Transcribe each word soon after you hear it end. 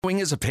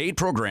Is a paid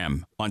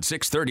program on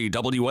 630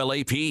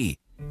 WLAP.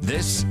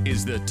 This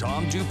is the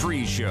Tom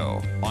Dupree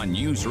Show on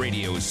News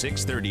Radio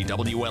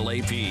 630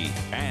 WLAP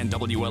and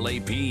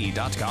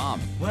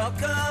WLAP.com.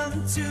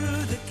 Welcome to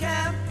the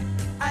camp.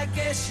 I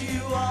guess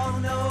you all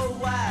know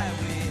why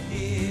we're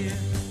here.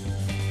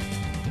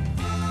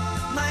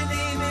 My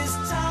name is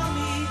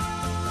Tommy,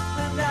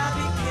 and I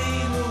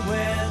became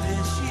aware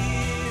this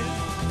year.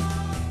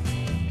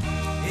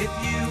 If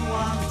you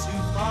want to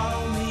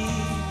follow me,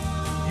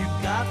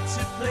 got to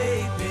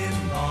play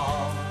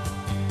pinball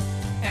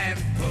and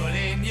put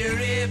in your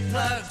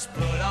earplugs,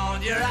 put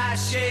on your eye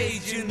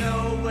shades, you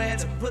know where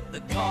to put the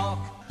cork.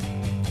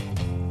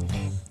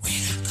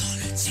 We're not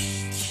gonna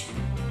take it.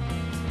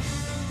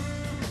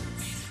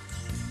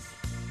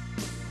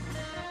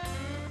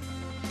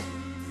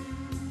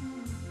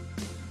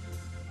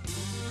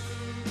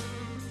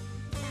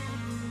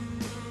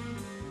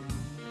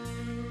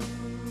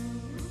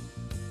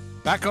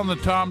 Back on the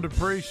Tom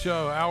Dupree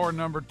Show, hour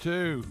number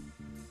 2.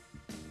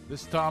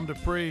 This is Tom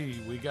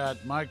Dupree. We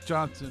got Mike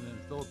Johnson and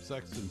Philip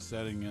Sexton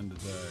setting in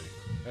today.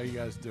 How you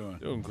guys doing?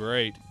 Doing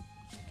great.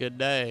 Good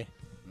day.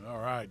 All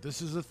right.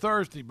 This is a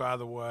Thursday, by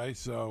the way,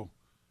 so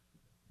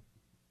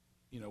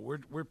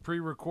we're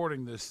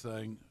pre-recording this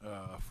thing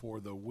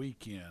for the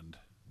weekend.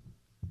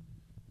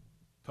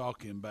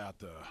 Talking about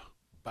the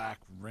back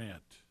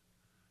rent.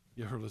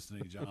 You ever listen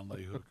to John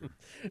Lee Hooker?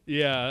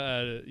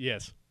 Yeah.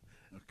 Yes.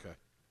 Okay.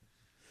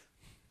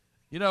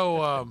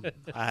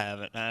 I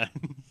haven't.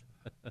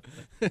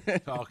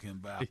 talking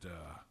about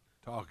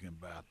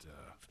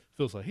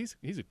feels like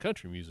he's a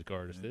country music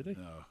artist, isn't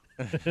he? No.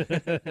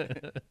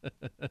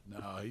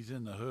 No, he's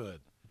in the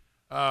hood.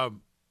 One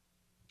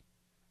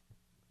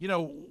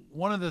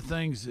of the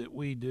things that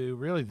we do,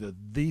 really the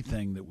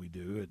thing that we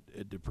do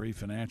at Dupree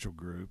Financial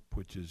Group,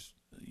 which is,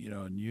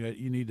 and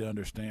you need to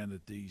understand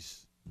that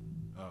these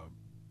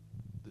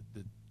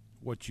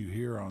what you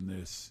hear on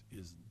this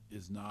is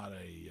not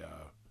a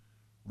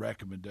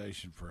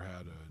recommendation for how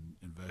to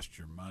invest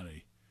your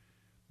money.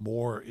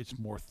 It's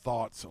more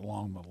thoughts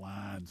along the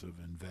lines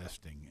of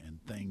investing and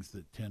things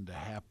that tend to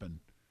happen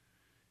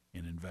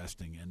in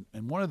investing.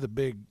 And one of the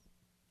big,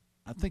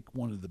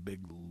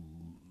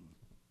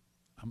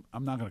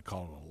 I'm not going to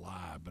call it a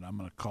lie, but I'm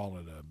going to call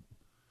it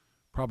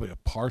probably a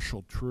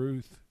partial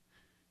truth,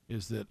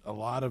 is that a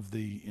lot of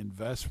the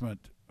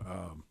investment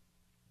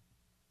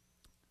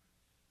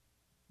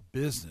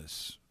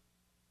business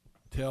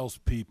tells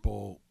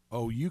people,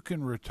 oh, you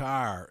can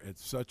retire at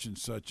such and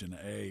such an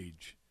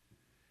age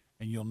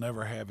and you'll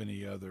never have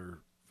any other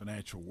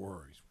financial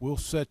worries. We'll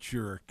set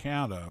your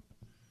account up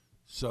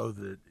so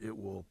that it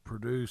will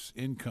produce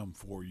income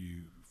for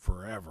you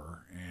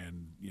forever,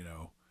 and,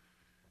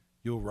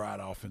 you'll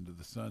ride off into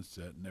the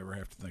sunset and never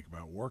have to think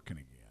about working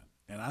again.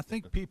 And I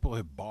think people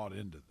have bought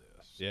into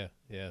this.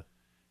 Yeah.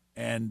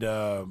 And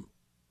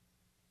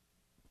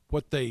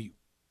what they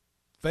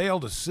fail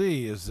to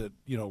see is that,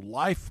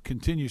 life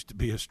continues to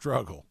be a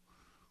struggle,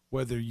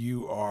 whether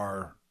you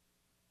are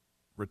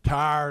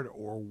retired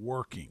or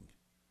working.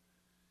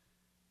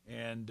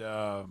 And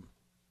I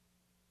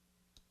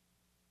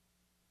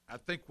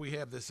think we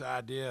have this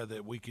idea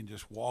that we can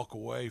just walk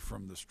away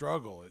from the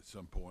struggle at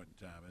some point in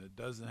time, and it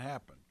doesn't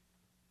happen.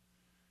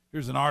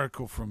 Here's an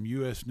article from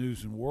U.S.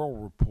 News and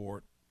World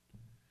Report.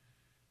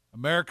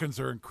 Americans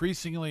are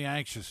increasingly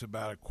anxious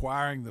about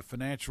acquiring the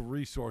financial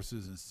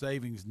resources and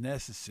savings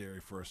necessary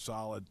for a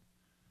solid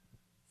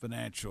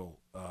financial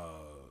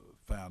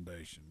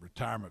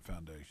retirement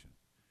foundation.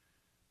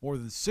 More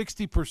than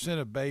 60%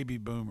 of baby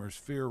boomers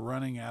fear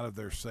running out of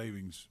their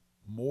savings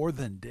more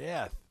than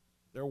death.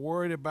 They're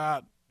worried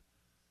about,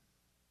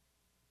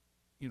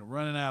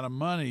 running out of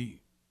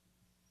money,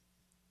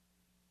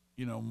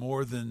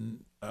 more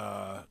than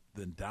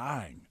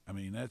dying. I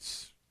mean,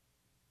 that's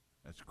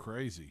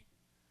crazy.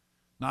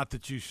 Not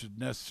that you should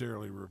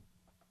necessarily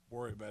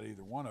worry about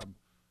either one of them.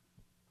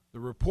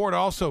 The report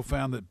also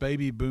found that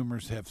baby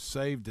boomers have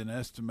saved an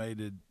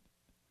estimated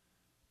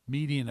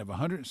median of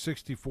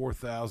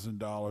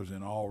 $164,000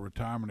 in all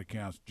retirement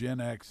accounts. Gen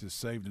X has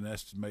saved an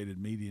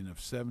estimated median of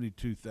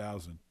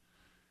 $72,000.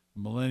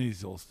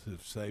 Millennials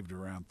have saved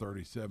around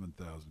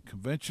 $37,000.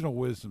 Conventional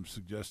wisdom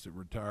suggests that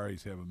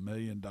retirees have $1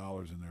 million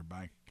in their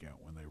bank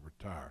account when they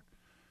retire.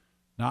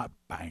 Not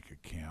bank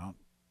account,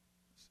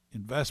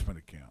 investment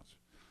accounts.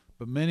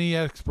 But many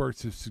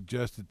experts have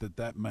suggested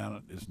that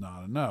amount is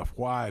not enough.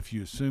 Why? If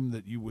you assume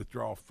that you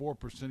withdraw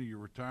 4% of your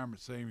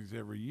retirement savings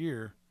every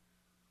year,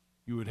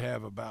 you would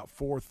have about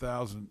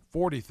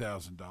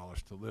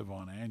 $40,000 to live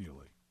on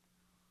annually.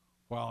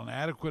 While an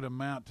adequate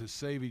amount to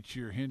save each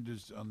year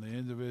hinges on the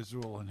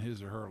individual and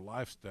his or her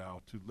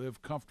lifestyle, to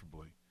live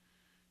comfortably,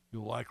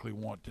 you'll likely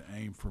want to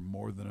aim for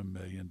more than $1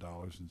 million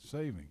in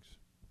savings.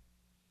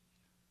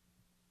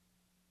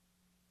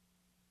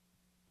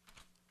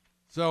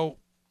 So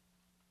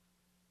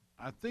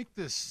I think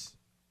this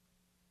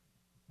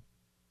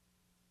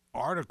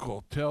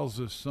article tells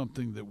us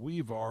something that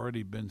we've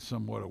already been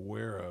somewhat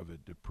aware of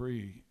at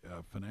Dupree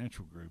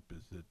Financial Group,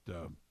 is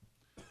that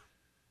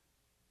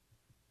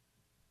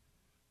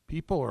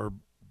people are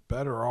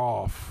better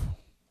off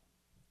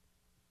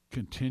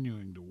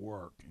continuing to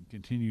work and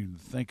continuing to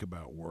think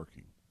about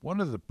working. One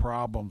of the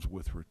problems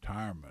with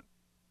retirement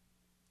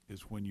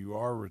is when you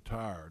are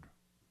retired,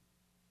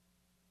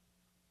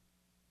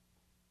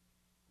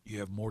 you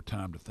have more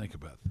time to think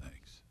about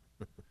things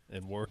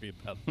and worry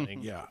about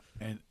things. Yeah,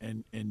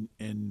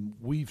 and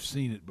we've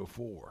seen it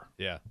before.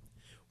 Yeah.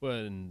 Well,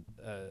 and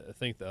I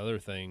think the other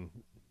thing,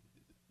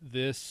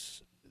 the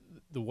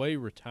way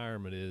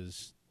retirement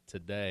is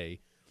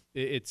today, I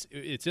think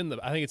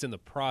it's in the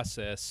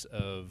process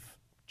of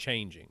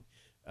changing,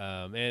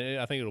 and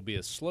I think it'll be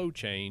a slow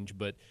change,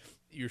 but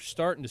you're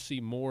starting to see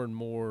more and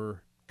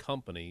more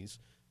companies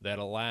that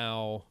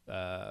allow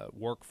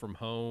work from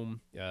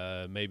home.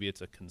 Maybe it's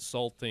a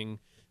consulting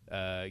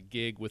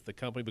gig with the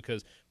company,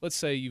 because let's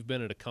say you've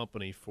been at a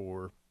company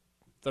for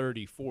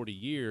 30, 40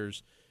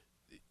 years.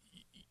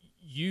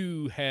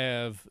 You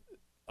have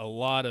a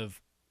lot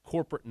of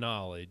corporate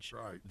knowledge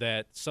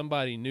that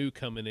somebody new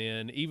coming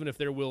in, even if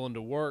they're willing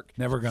to work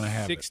never going to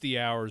have 60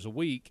 hours a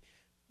week,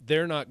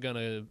 they're not going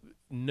to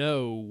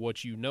know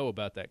what you know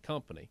about that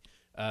company.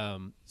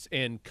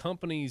 And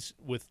companies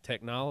with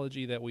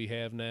technology that we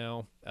have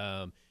now,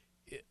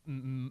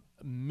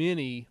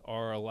 many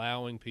are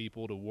allowing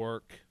people to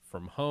work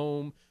from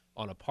home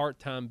on a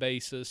part-time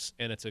basis,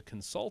 and it's a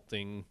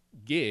consulting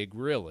gig,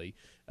 really.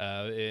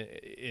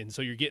 And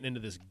so you're getting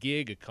into this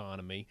gig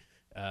economy.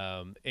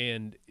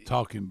 And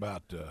talking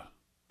about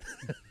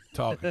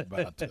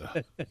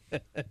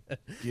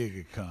gig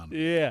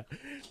economy. Yeah,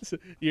 so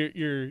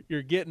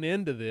you're getting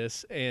into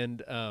this,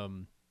 and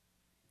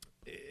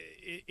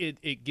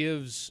it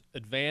gives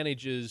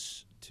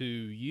advantages to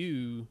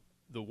you,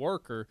 the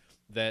worker,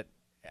 that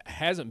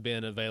hasn't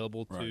been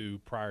available to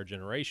prior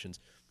generations.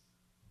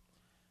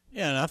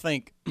 Yeah, and I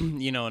think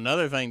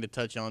another thing to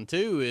touch on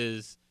too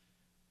is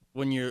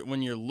when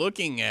you're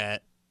looking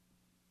at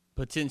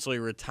potentially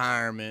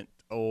retirement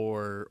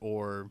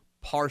or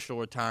partial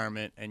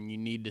retirement, and you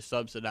need to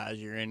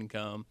subsidize your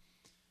income.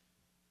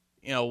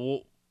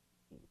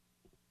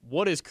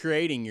 What is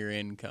creating your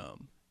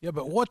income? Yeah,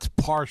 but what's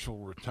partial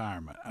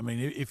retirement? I mean,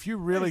 if you're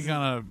really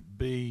going to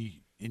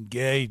be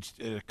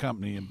engaged at a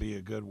company and be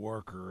a good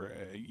worker,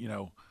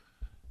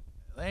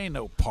 there ain't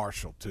no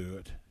partial to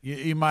it.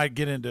 You might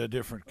get into a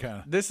different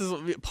kind of. This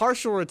is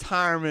partial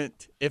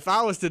retirement. If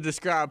I was to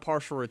describe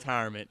partial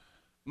retirement,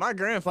 my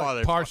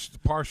grandfather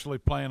partially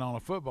playing on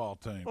a football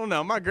team. Well,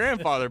 no, my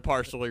grandfather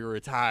partially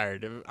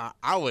retired.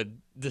 I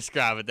would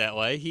describe it that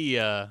way. He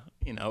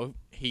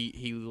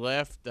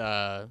left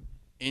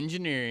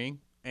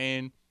engineering,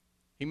 and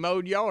he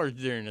mowed yards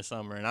during the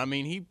summer. And I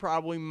mean, he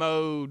probably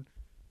mowed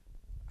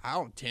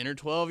 10 or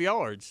 12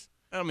 yards.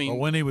 I mean, well,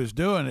 when he was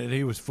doing it,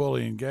 he was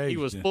fully engaged. He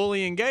was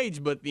fully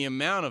engaged, but the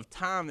amount of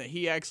time that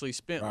he actually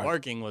spent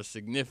working was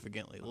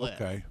significantly less.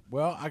 Okay.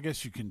 Well, I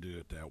guess you can do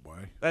it that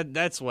way.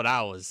 That's what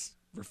I was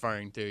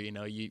referring to.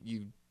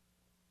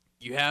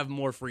 You have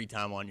more free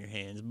time on your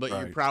hands, but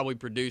you're probably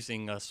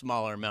producing a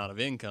smaller amount of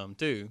income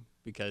too,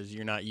 because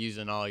you're not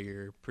using all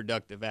your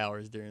productive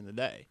hours during the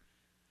day.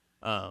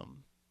 So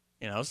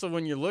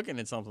when you're looking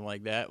at something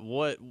like that,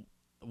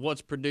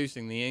 what's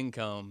producing the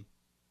income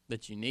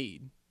that you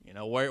need?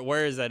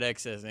 Where is that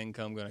excess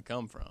income going to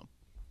come from?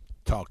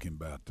 Talking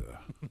about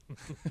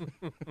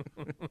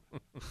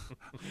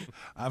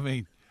I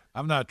mean,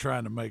 I'm not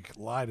trying to make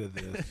light of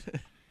this.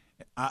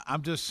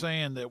 I'm just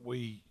saying that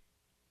we,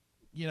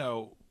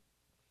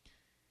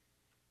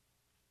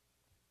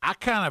 I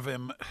kind of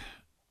am,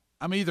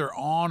 I'm either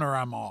on or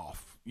I'm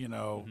off,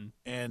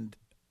 and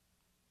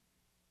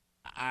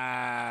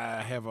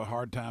I have a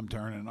hard time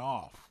turning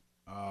off.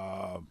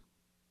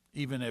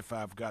 Even if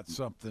I've got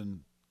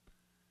something,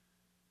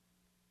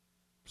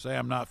 say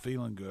I'm not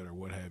feeling good or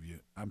what have you,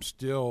 I'm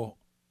still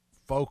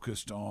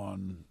focused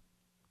on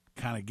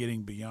kind of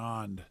getting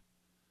beyond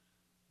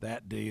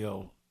that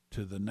deal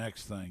to the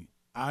next thing.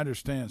 I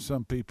understand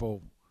some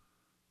people,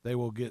 they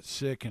will get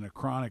sick in a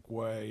chronic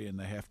way and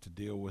they have to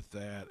deal with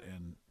that,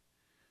 and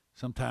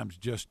sometimes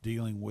just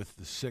dealing with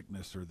the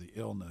sickness or the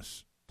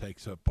illness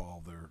takes up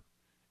all their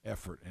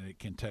effort, and it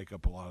can take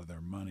up a lot of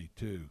their money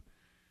too.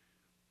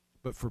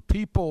 But for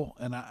people,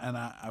 and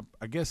I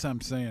guess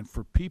I'm saying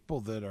for people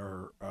that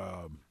are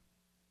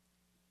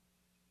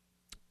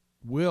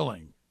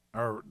willing,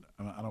 or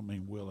I don't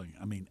mean willing,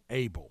 I mean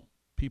able,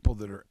 people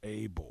that are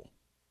able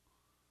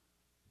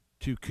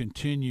to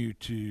continue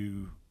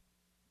to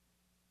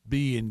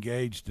be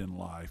engaged in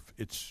life,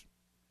 it's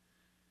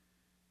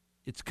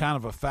kind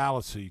of a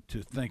fallacy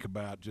to think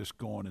about just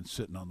going and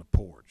sitting on the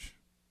porch.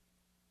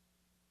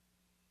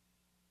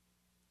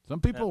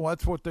 Some people,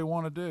 that's what they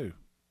want to do.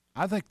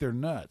 I think they're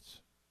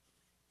nuts.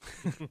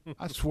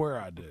 I swear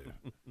I do.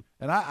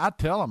 And I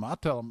tell them,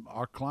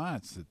 our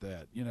clients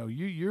that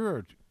you're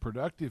a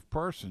productive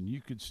person.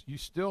 You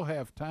still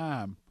have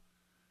time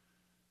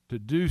to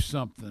do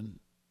something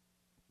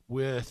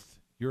with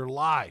your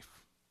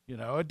life.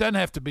 It doesn't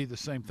have to be the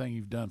same thing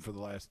you've done for the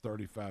last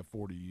 35,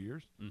 40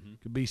 years. Mm-hmm. It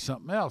could be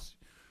something else.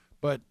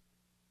 But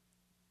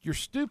you're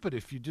stupid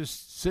if you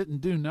just sit and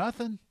do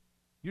nothing.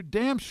 you're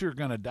damn sure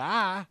going to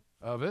die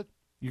of it.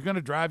 You're going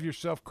to drive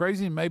yourself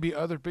crazy and maybe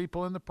other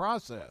people in the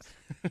process.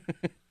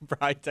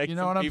 Probably take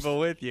some people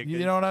with you.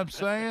 You know what I'm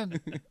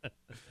saying?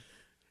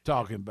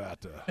 Talking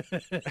about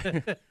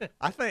I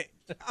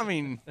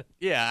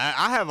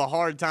have a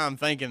hard time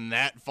thinking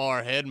that far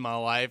ahead in my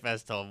life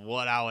as to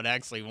what I would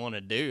actually want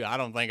to do. I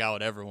don't think I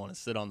would ever want to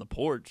sit on the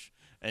porch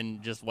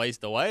and just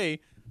waste away,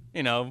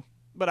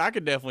 but I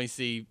could definitely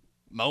see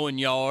mowing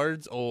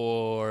yards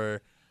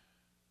or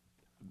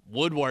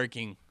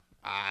woodworking.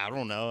 I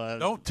don't know.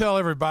 Don't tell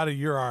everybody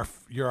you're our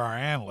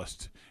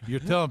analyst. You're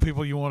telling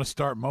people you want to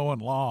start mowing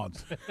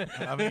lawns.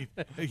 I mean,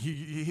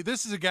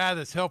 this is a guy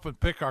that's helping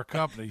pick our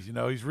companies.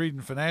 He's reading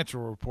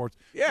financial reports.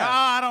 Yeah, no,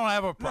 I don't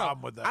have a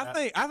problem with that.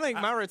 I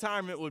think my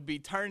retirement would be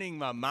turning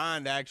my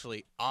mind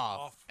actually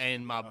off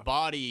and my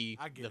body,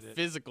 the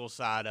physical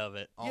side of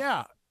it. Off.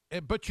 Yeah,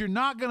 but you're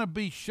not going to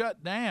be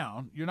shut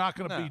down. You're not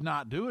going to be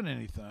not doing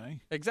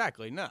anything.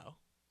 Exactly. No.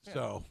 Yeah.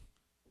 So.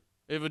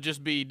 It would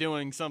just be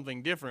doing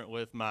something different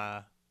with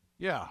my.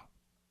 Yeah.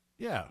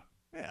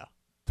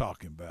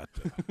 Talking about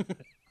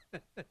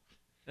that.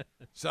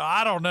 So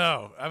I don't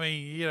know. I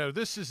mean,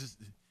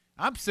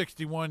 I'm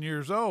 61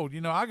 years old.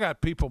 I got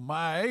people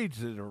my age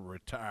that are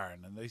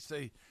retiring, and they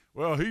say,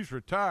 "Well, he's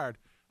retired."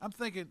 I'm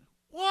thinking,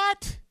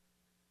 what?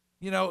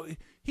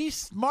 He's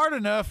smart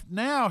enough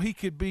now. He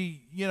could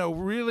be,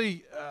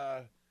 really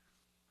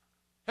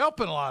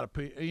helping a lot of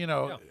people.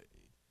 Yeah.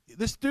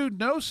 This dude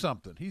knows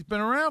something. He's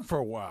been around for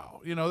a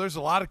while. There's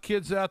a lot of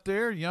kids out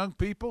there, young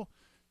people.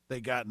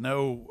 They got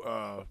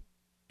no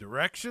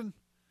direction.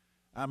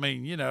 I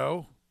mean,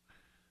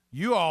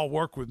 you all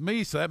work with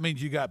me, so that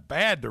means you got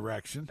bad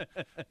direction.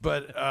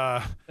 But,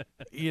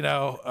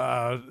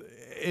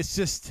 it's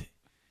just,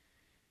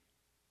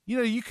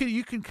 you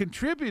can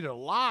contribute a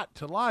lot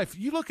to life.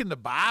 You look in the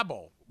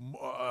Bible,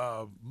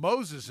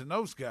 Moses and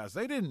those guys,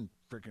 they didn't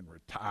freaking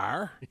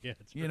retire. Yeah,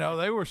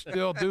 they were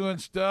still doing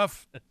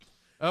stuff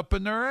up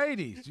in their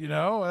 80s,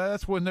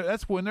 that's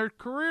when their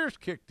careers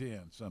kicked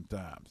in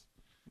sometimes.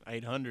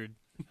 800.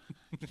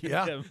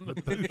 Yeah.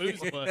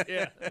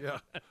 Yeah.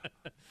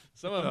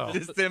 Some of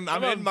them.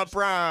 I'm in my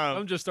prime.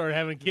 Some just started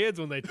having kids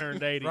when they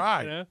turned 80.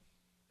 Right.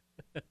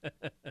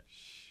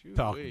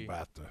 Talking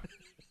about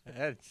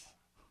That's.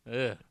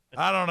 I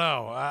don't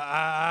know.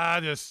 I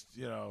just,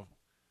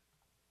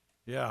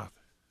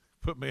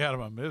 put me out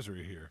of my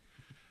misery here.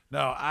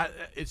 No,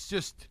 it's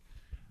just,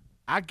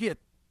 I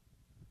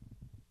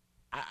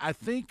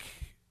think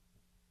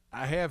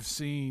I have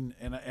seen,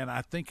 and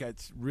I think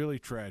it's really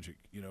tragic,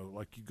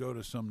 like you go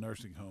to some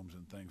nursing homes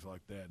and things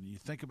like that, and you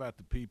think about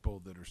the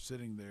people that are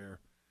sitting there,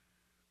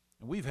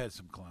 and we've had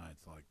some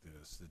clients like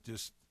this that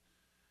just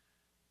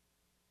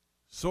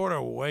sort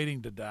of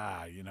waiting to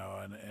die,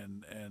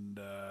 and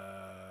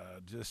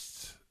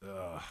just,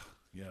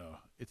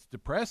 it's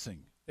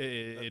depressing.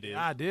 It is. The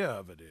idea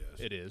of it is.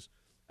 It is.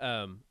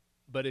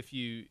 But if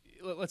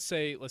let's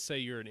say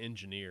you're an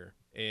engineer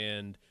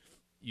and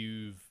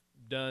you've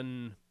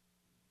done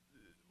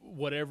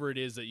whatever it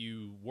is that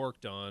you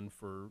worked on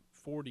for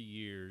 40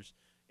 years,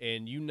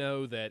 and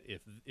that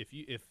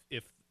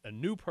if a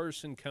new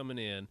person coming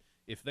in,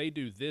 if they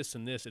do this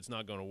and this, it's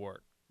not going to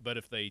work. But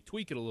if they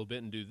tweak it a little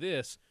bit and do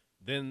this,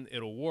 then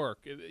it'll work.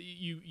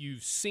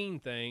 You've seen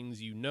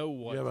things,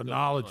 what. You have a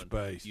knowledge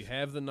base. You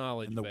have the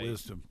knowledge and the base.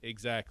 Wisdom.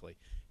 Exactly.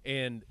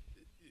 And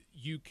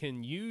you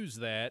can use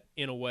that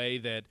in a way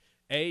that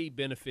A,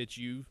 benefits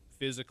you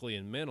physically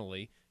and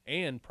mentally,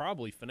 and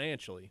probably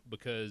financially,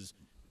 because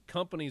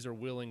companies are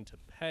willing to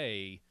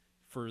pay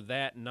for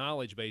that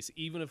knowledge base,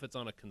 even if it's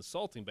on a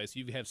consulting base.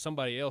 You have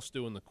somebody else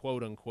doing the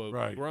quote-unquote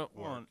grunt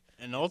work,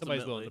 and ultimately,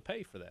 somebody's willing to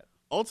pay for that.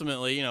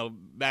 Ultimately,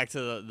 back to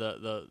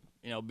the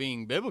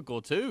being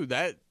biblical too,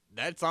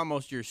 that's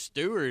almost your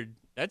steward.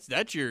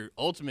 That's your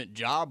ultimate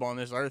job on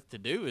this earth to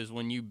do, is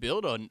when you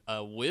build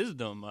a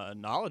wisdom, a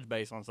knowledge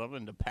base on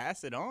something, to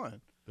pass it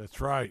on. That's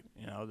right.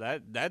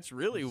 That's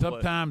really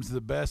sometimes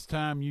the best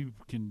time you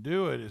can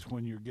do it is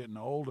when you're getting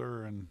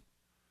older, and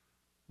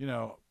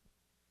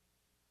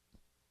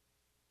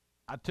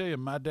I tell you,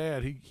 my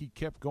dad, he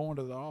kept going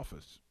to the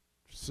office,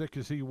 sick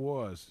as he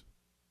was.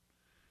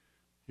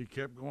 He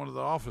kept going to the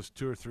office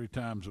 2 or 3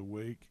 times a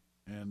week,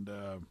 and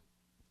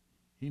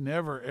he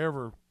never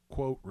ever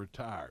quote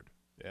retired.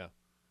 Yeah.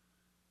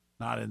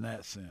 Not in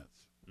that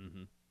sense.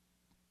 Mm-hmm.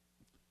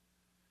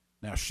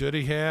 Now, should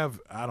he have?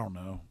 I don't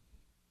know.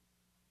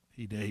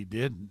 He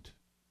didn't.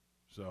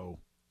 So,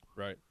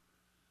 right.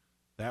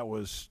 That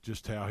was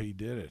just how he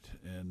did it.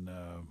 And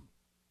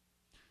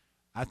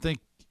I think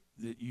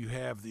that you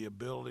have the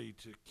ability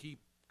to keep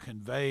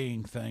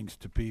conveying things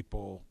to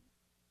people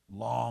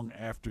long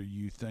after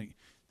you think.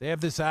 They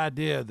have this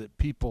idea that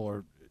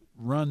people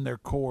run their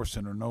course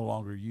and are no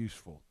longer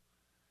useful.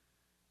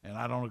 And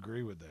I don't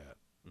agree with that.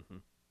 Mm-hmm.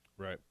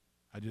 Right.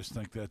 I just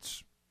think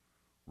that's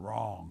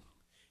wrong.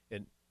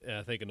 And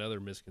I think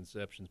another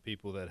misconception is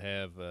people that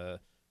have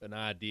an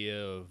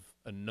idea of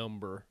a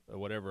number, or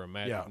whatever a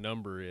magic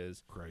number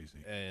is. Crazy.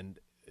 And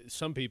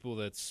some people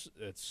it's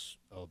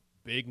a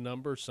big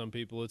number. Some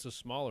people it's a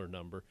smaller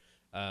number.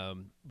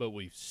 But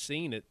we've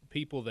seen it,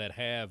 people that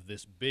have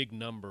this big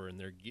number and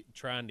they're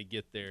trying to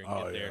get there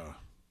and get there.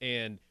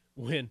 And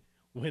when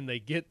they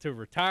get to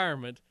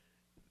retirement,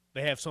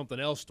 they have something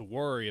else to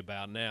worry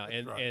about now.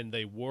 And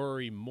they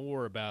worry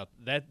more about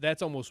that.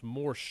 That's almost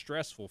more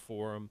stressful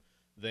for them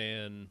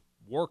than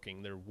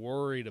working. They're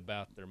worried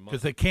about their money.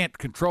 Because they can't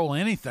control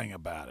anything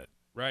about it.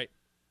 Right.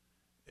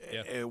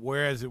 Yeah.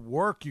 Whereas at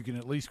work, you can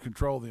at least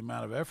control the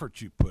amount of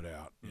effort you put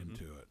out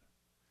into it.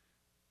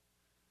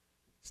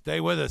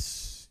 Stay with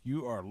us.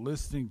 You are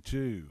listening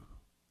to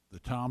the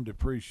Tom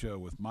Dupree Show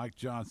with Mike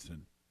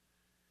Johnson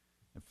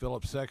and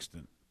Philip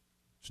Sexton.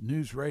 It's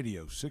News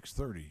Radio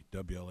 630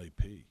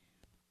 WLAP.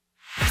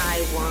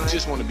 I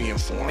just want to be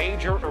informed.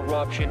 Major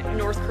eruption.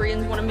 North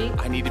Koreans want to meet.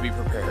 I need to be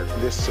prepared for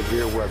this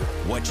severe weather.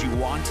 What you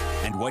want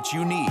and what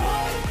you need.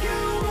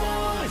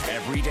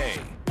 Every day.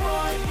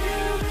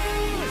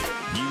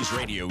 News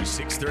Radio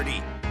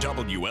 630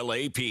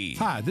 WLAP.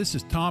 Hi, this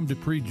is Tom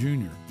Dupree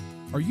Jr.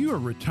 Are you a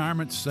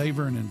retirement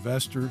saver and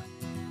investor?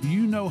 Do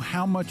you know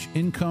how much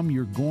income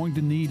you're going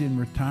to need in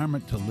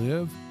retirement to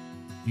live?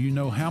 Do you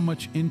know how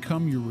much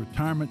income your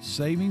retirement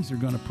savings are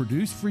going to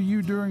produce for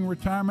you during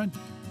retirement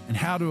and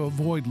how to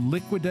avoid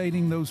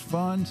liquidating those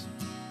funds?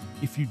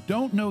 If you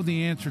don't know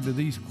the answer to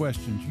these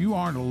questions, you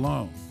aren't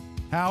alone.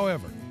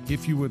 However,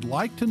 if you would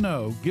like to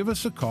know, give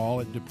us a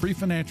call at Dupree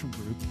Financial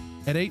Group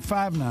at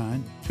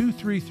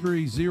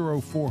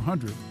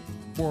 859-233-0400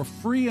 for a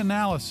free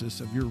analysis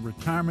of your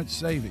retirement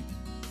savings.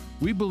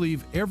 We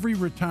believe every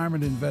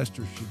retirement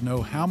investor should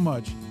know how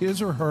much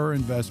his or her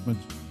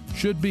investments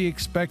should be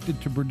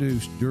expected to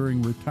produce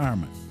during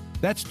retirement.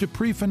 That's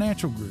Dupree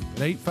Financial Group at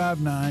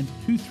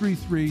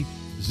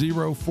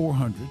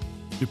 859-233-0400,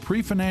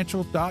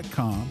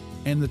 DupreeFinancial.com,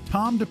 and the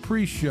Tom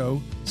Dupree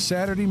Show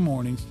Saturday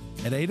mornings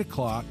at 8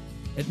 o'clock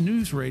at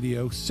News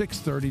Radio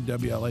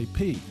 630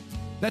 WLAP.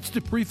 That's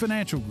Dupree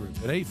Financial Group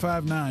at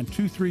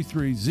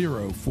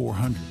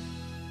 859-233-0400.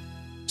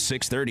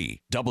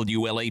 630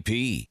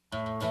 WLAP.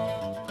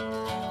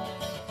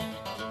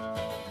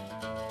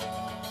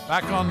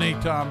 Back on the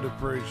Tom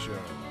Dupree Show.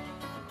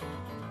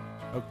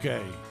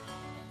 Okay.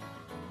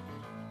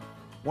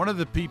 One of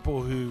the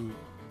people who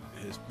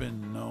has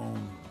been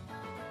known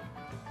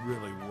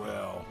really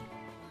well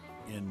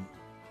in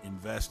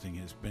investing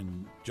has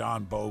been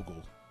John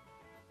Bogle,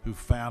 who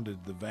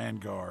founded the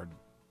Vanguard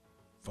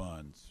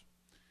funds.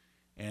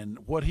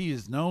 And what he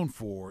is known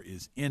for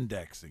is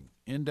indexing.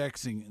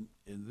 Indexing,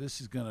 and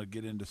this is going to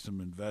get into some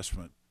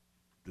investment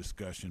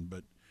discussion,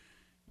 but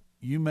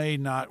you may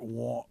not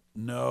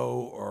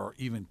know or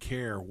even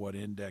care what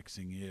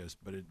indexing is,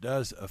 but it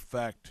does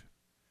affect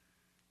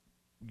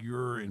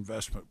your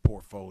investment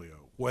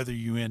portfolio. Whether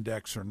you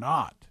index or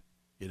not,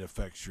 it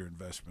affects your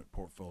investment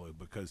portfolio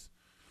because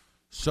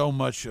so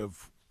much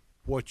of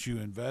what you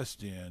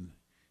invest in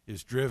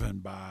is driven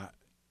by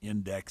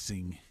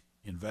indexing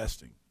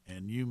investing.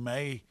 And you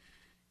may,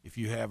 if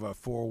you have a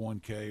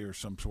 401k or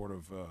some sort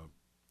of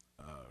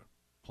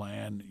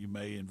plan, you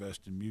may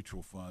invest in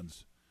mutual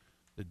funds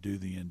that do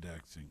the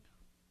indexing.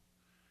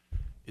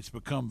 It's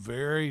become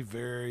very,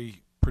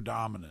 very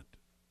predominant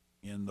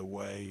in the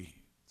way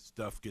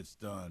stuff gets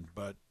done,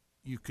 but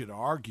you could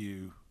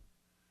argue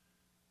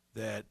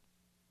that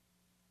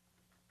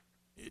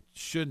it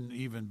shouldn't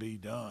even be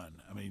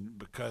done. I mean,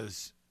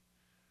 because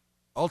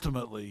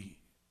ultimately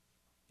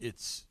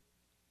it's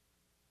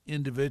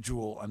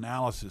individual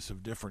analysis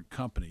of different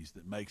companies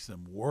that makes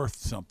them worth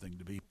something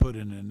to be put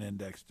in an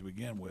index to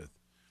begin with.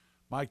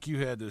 Mike,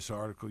 you had this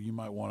article. You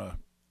might want to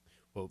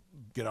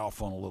get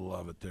off on a little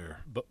of it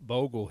there.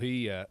 Bogle,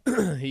 he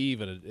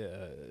even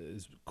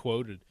is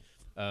quoted.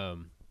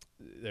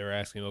 They're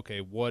asking,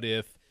 okay, what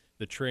if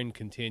the trend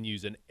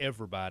continues and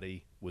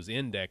everybody was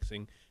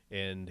indexing?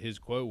 And his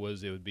quote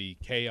was, it would be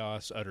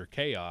chaos, utter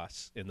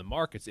chaos in the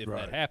markets if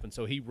that happened.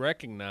 So he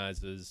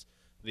recognizes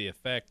the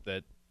effect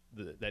that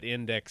that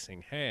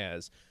indexing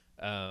has.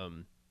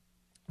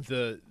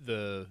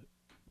 There's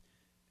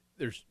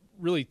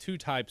really two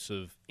types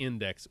of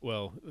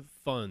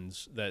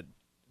funds that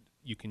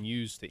you can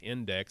use to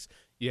index.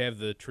 You have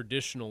the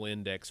traditional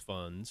index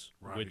funds,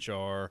 which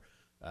are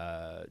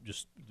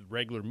just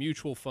regular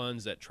mutual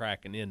funds that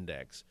track an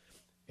index.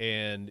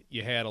 And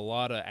you had a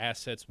lot of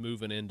assets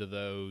moving into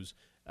those,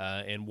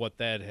 and what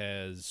that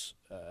has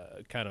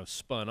kind of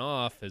spun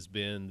off has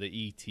been the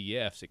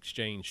ETFs,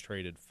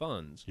 exchange-traded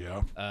funds,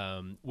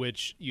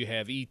 which you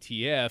have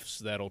ETFs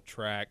that'll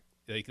track.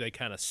 They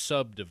kind of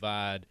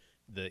subdivide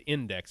the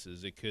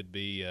indexes. It could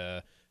be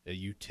a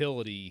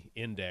utility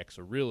index,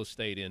 a real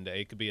estate index.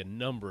 It could be a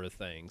number of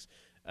things.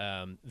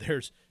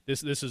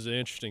 This is an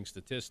interesting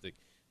statistic.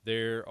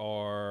 There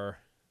are,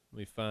 let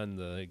me find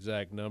the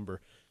exact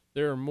number.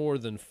 There are more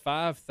than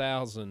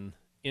 5,000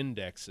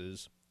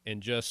 indexes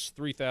and just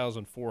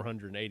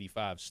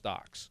 3,485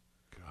 stocks.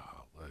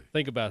 Golly.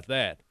 Think about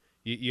that.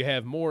 You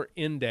have more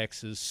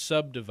indexes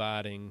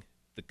subdividing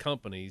the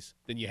companies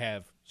than you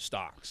have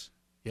stocks.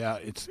 Yeah,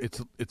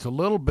 it's a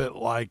little bit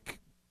like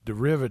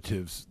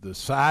derivatives. The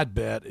side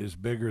bet is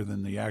bigger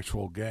than the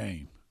actual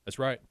game. That's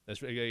right.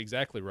 That's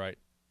exactly right.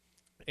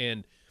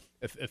 And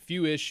a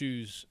few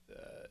issues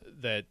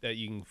that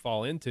you can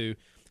fall into.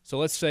 So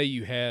let's say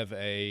you have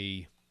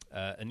an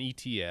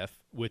ETF,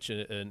 which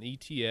an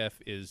ETF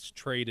is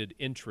traded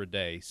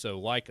intraday. So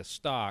like a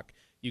stock,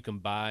 you can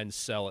buy and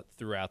sell it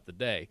throughout the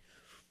day.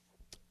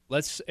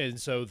 And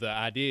so the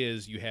idea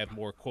is you have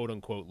more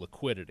quote-unquote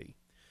liquidity.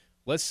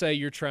 Let's say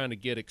you're trying to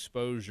get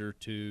exposure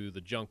to the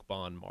junk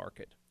bond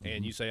market,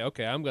 and you say,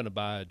 okay, I'm going to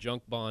buy a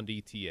junk bond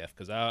ETF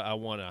because I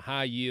want a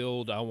high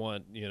yield. I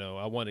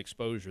want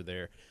exposure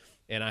there,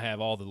 and I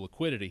have all the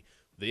liquidity.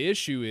 The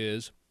issue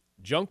is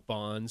junk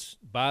bonds,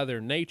 by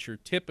their nature,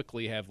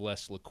 typically have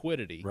less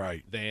liquidity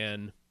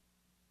than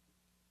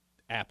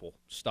Apple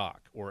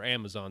stock or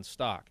Amazon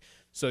stock.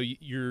 So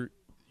your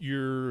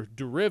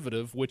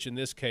derivative, which in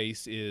this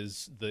case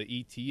is the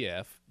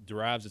ETF,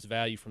 derives its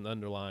value from the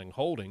underlying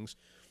holdings.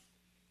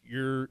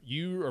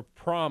 You are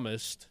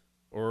promised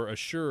or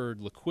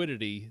assured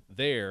liquidity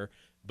there,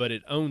 but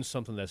it owns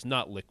something that's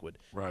not liquid.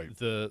 Right.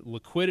 The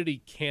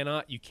liquidity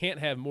you can't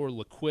have more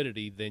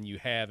liquidity than you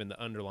have in the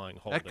underlying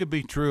holding. That could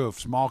be true of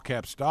small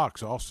cap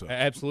stocks also.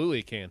 Absolutely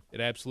it can.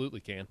 It absolutely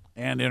can.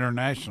 And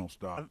international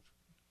stocks.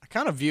 I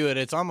kind of view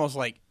it's almost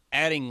like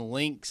adding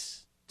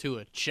links to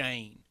a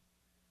chain.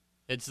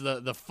 It's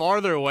the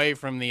farther away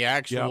from the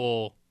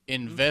actual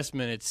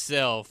investment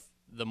itself,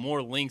 the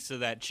more links to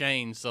that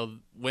chain. So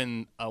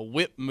when a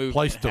whip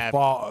movement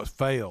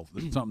fail,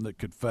 it's something that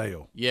could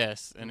fail.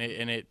 Yes, and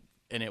it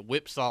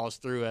whipsaws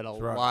through at a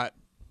lot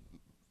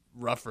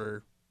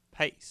rougher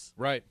pace.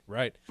 Right.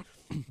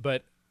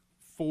 But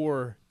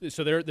there's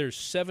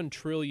 $7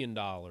 trillion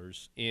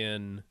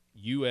in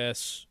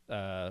U.S.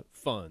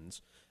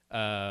 funds.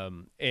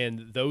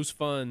 And those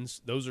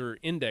funds, those are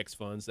index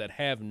funds that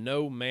have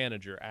no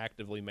manager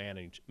actively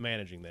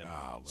managing them.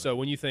 So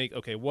when you think,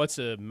 okay, what's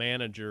a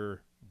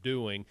manager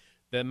doing?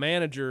 The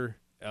manager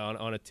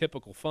on a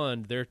typical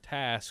fund, they're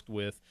tasked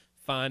with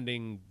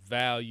finding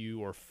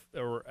value or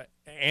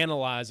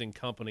analyzing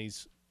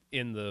companies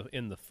in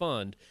the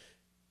fund.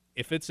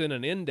 If it's in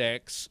an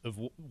index of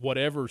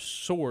whatever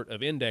sort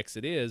of index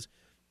it is,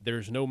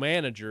 there's no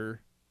manager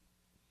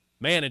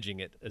managing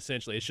it,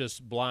 essentially. It's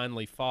just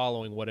blindly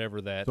following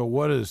whatever that. So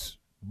what does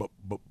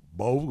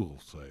Bogle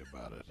say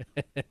about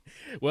it?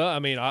 Well, I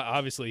mean,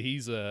 obviously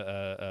he's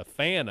a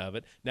fan of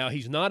it. Now,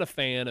 he's not a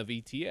fan of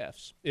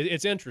ETFs.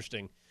 It's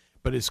interesting.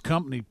 But his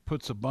company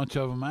puts a bunch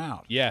of them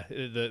out. Yeah,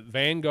 the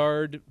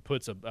Vanguard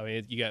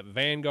you got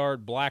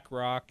Vanguard,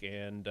 BlackRock,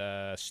 and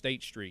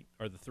State Street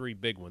are the three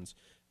big ones.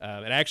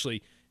 And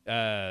actually,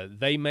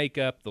 they make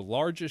up the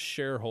largest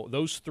shareholder.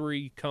 Those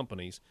three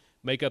companies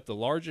make up the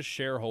largest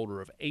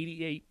shareholder of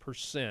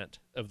 88%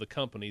 of the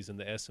companies in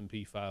the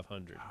S&P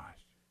 500. Gosh.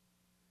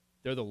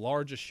 They're the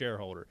largest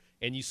shareholder.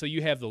 And so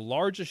you have the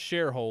largest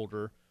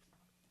shareholder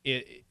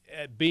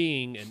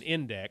being an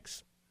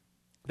index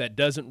that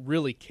doesn't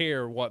really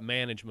care what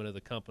management of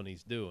the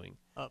company's doing.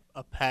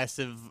 A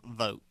passive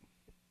vote.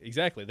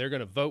 Exactly. They're going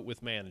to vote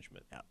with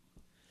management.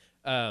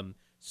 Yeah.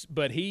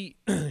 But he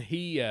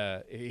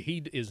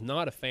is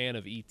not a fan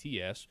of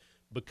ETFs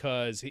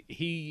because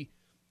he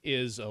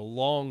is a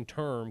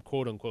long-term,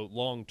 quote-unquote,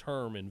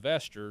 long-term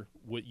investor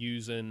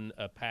using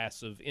a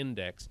passive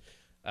index.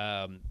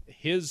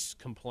 His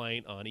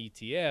complaint on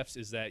ETFs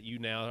is that you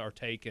now are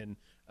taking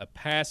a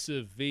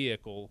passive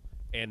vehicle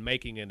and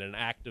making it an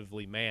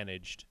actively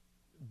managed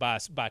by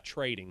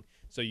trading.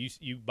 So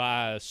you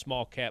buy a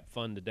small cap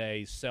fund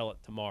today, sell it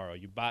tomorrow.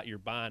 You're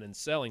buying and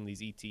selling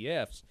these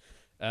ETFs.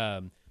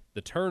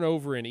 The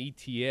turnover in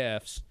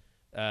ETFs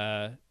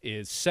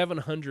is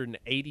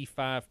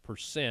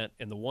 785%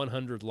 in the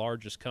 100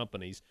 largest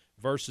companies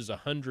versus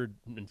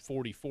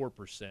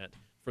 144%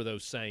 for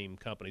those same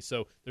companies.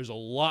 So there's a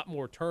lot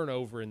more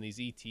turnover in these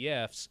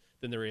ETFs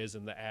than there is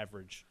in the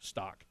average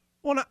stock.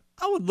 Well,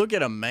 I would look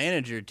at a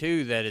manager,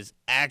 too, that is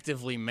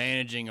actively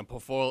managing a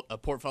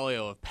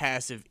portfolio of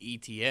passive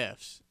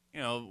ETFs.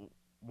 You know,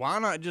 why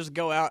not just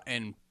go out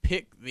and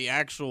pick the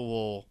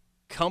actual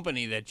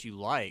company that you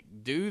like?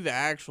 Do the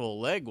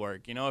actual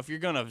legwork. You know, if you're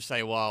going to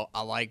say, well,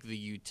 I like the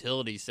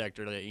utility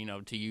sector,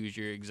 to use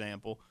your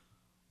example,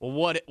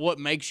 well, what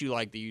makes you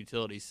like the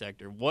utility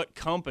sector? What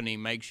company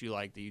makes you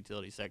like the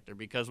utility sector?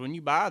 Because when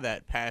you buy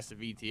that passive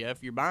ETF,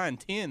 you're buying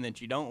 10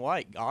 that you don't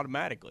like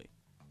automatically.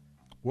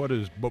 What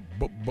does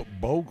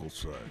Bogle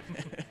say?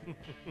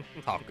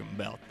 Talking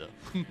about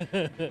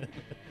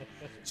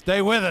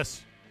Stay with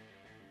us.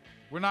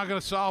 We're not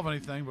going to solve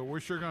anything, but we're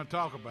sure going to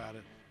talk about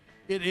it.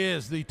 It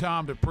is the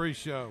Tom Dupree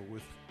Show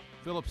with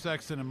Philip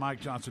Sexton and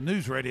Mike Johnson.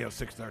 News Radio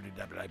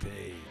 630 WIP.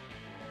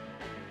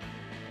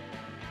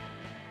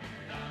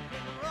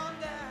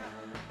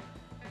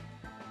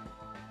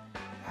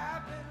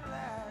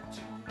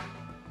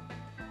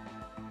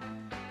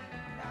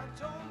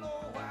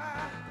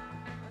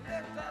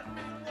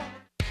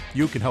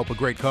 You can help a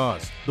great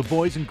cause, the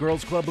Boys and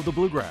Girls Club of the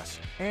Bluegrass.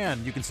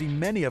 And you can see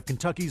many of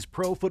Kentucky's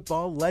pro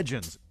football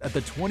legends at the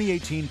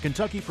 2018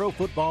 Kentucky Pro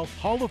Football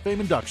Hall of Fame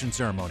induction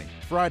ceremony,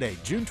 Friday,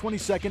 June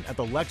 22nd at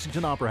the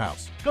Lexington Opera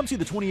House. Come see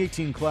the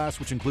 2018 class,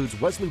 which includes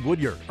Wesley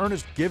Woodyard,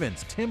 Ernest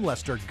Givens, Tim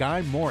Lester,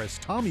 Guy Morris,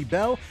 Tommy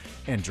Bell,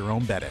 and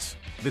Jerome Bettis.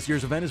 This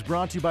year's event is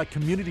brought to you by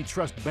Community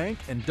Trust Bank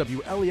and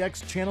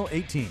WLEX Channel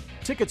 18.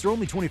 Tickets are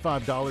only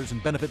 $25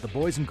 and benefit the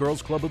Boys and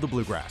Girls Club of the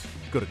Bluegrass.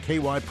 Go to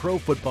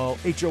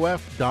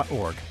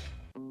kyprofootballhof.org.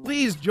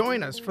 Please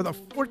join us for the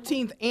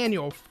 14th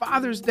annual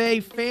Father's Day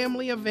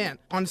family event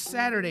on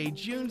Saturday,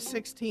 June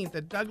 16th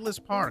at Douglas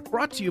Park,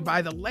 brought to you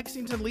by the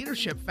Lexington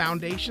Leadership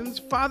Foundation's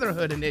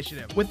Fatherhood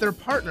Initiative with their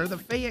partner, the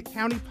Fayette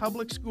County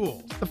Public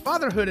Schools. The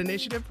Fatherhood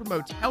Initiative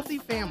promotes healthy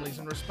families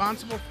and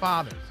responsible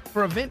fathers.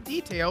 For event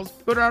details,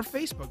 go to our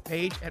Facebook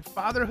page at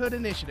Fatherhood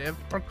Initiative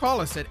or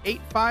call us at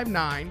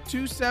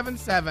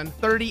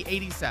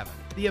 859-277-3087.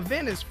 The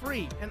event is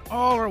free and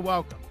all are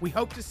welcome. We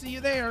hope to see you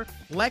there.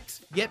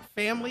 Let's get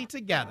family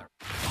together.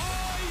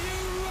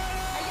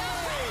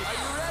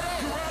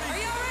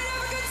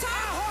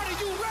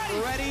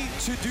 Ready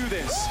to do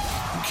this.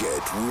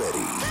 Get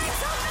ready.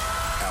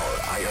 Our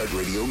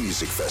iHeartRadio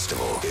Music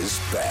Festival is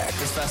back.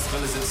 This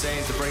festival is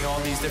insane to bring all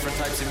these different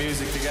types of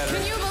music together.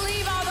 Can you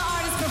believe all the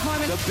artists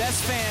performing? The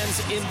best fans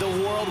in the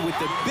world with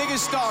the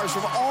biggest stars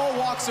from all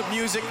walks of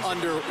music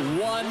under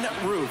one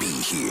roof.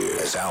 Be here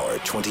as our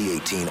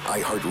 2018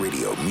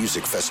 iHeartRadio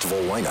Music Festival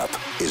lineup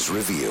is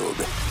revealed.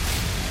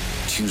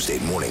 Tuesday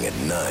morning at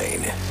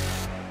 9.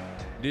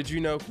 Did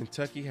you know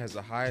Kentucky has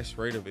the highest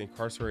rate of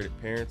incarcerated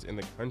parents in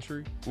the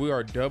country? We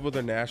are double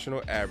the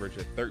national average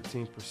at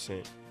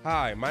 13%.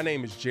 Hi, my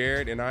name is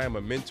Jared, and I am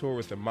a mentor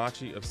with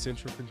Amachi of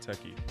Central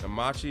Kentucky.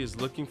 Amachi is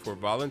looking for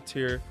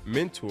volunteer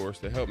mentors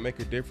to help make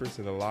a difference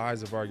in the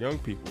lives of our young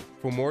people.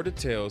 For more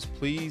details,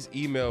 please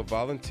email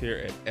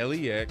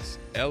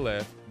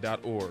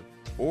volunteer@lexlf.org.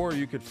 Or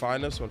you could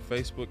find us on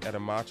Facebook at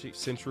Amachi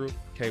Central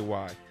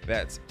KY.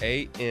 That's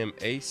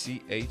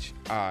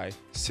AMACHI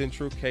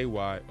Central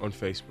KY on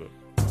Facebook.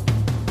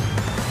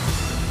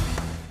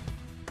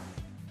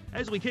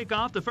 As we kick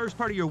off the first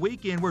part of your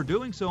weekend, we're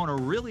doing so on a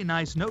really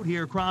nice note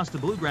here across the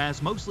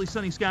Bluegrass. Mostly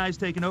sunny skies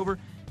taking over.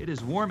 It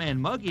is warm and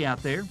muggy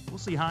out there. We'll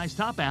see highs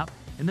top out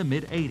in the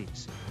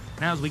mid-80s.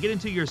 Now, as we get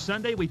into your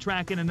Sunday, we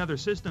track in another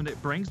system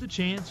that brings the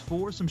chance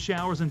for some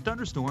showers and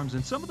thunderstorms,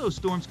 and some of those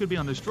storms could be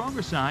on the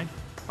stronger side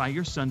by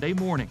your Sunday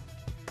morning.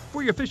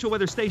 For your official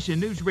weather station,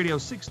 News Radio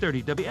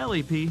 630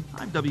 WLAP,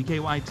 I'm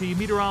WKYT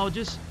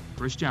meteorologist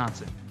Chris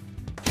Johnson.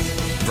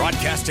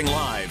 Broadcasting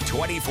live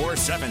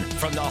 24/7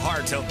 from the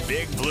heart of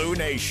Big Blue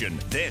Nation.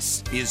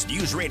 This is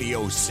News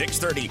Radio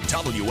 630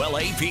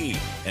 WLAP,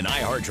 an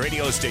iHeart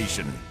radio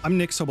station. I'm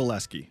Nick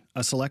Soboleski,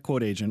 a Select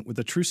Quote agent with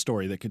a true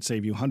story that could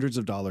save you hundreds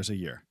of dollars a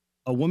year.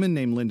 A woman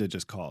named Linda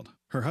just called.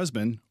 Her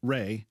husband,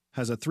 Ray,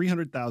 has a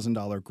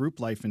 $300,000 group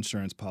life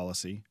insurance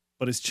policy,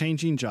 but is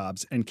changing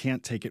jobs and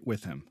can't take it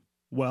with him.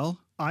 Well,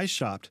 I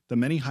shopped the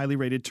many highly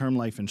rated term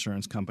life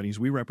insurance companies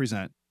we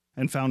represent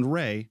and found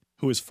Ray,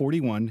 who is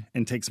 41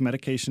 and takes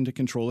medication to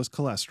control his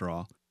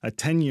cholesterol, a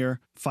 10-year,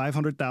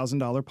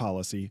 $500,000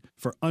 policy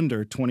for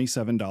under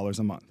 $27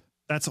 a month.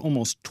 That's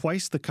almost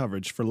twice the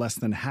coverage for less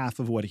than half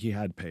of what he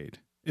had paid.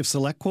 If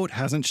SelectQuote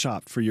hasn't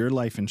shopped for your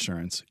life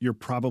insurance, you're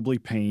probably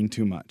paying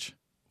too much.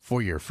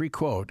 For your free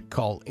quote,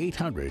 call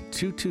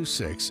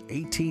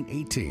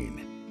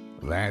 800-226-1818.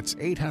 That's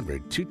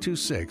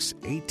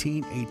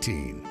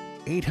 800-226-1818.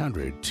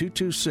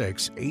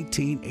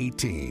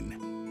 800-226-1818.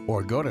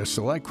 Or go to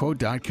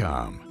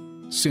SelectQuote.com.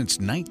 Since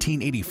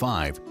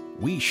 1985,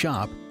 we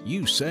shop,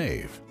 you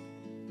save.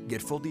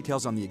 Get full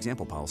details on the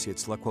example policy at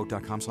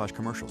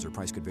SelectQuote.com/commercials. Your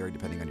price could vary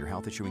depending on your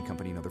health, issuing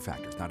company, and other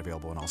factors. Not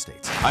available in all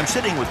states. I'm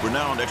sitting with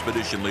renowned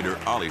expedition leader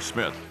Ollie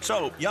Smith.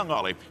 So, young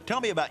Ollie, tell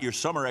me about your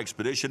summer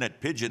expedition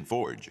at Pigeon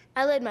Forge.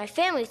 I led my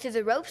family through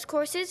the ropes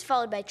courses,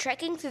 followed by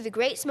trekking through the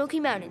Great Smoky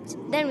Mountains.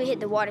 Then we hit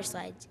the water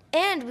slides.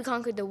 And we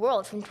conquered the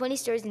world from 20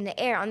 stories in the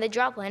air on the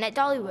dropline at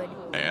Dollywood.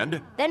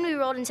 And? Then we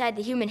rolled inside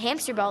the human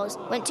hamster balls,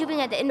 went tubing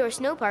at the indoor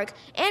snow park,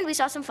 and we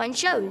saw some fun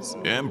shows.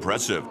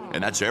 Impressive.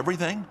 And that's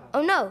everything?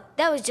 Oh no,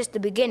 that was just the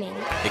beginning.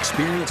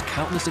 Experience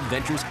countless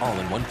adventures all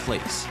in one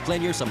place.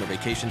 Plan your summer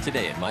vacation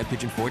today at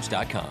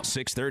mypigeonforge.com.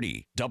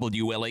 630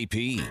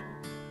 WLAP.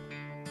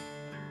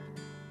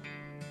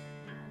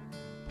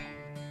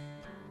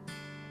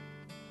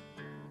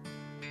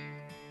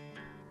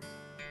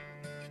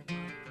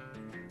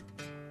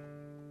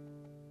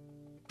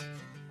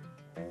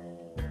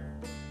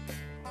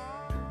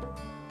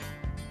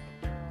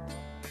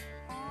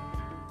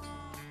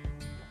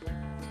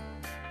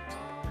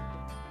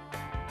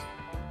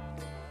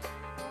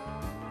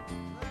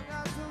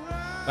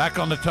 Back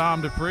on the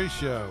Tom Dupree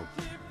Show.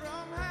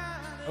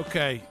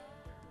 Okay,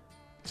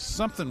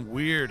 something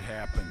weird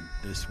happened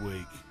this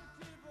week.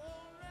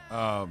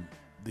 The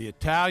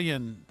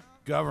Italian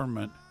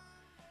government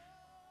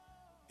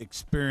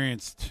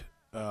experienced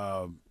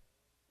a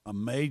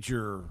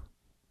major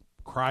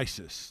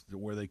crisis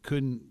where they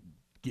couldn't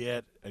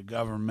get a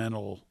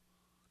governmental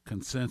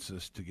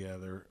consensus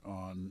together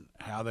on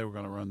how they were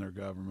going to run their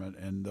government.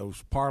 And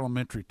those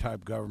parliamentary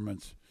type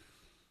governments,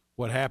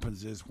 what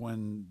happens is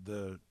when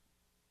the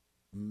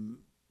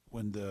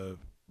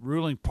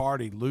ruling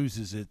party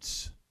loses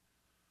its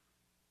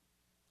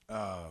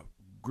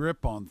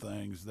grip on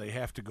things, they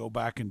have to go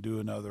back and do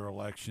another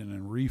election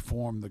and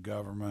reform the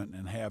government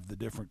and have the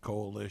different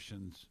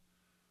coalitions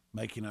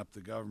making up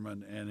the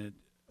government. And it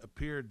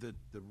appeared that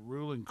the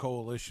ruling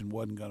coalition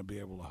wasn't going to be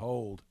able to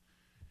hold,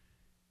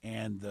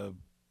 and the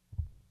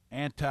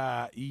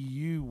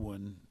anti-EU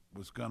one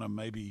was going to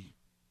maybe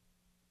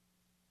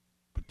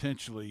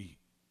potentially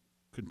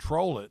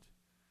control it,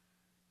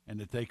 and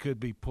that they could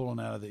be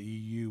pulling out of the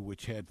EU,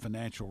 which had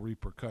financial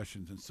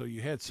repercussions. And so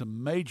you had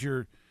some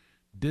major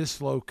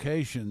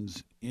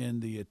dislocations in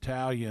the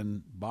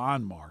Italian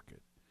bond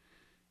market.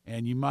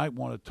 And you might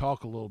want to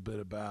talk a little bit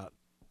about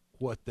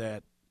what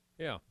that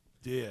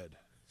did.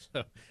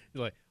 So,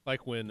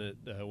 like when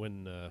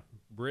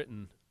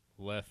Britain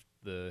left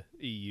the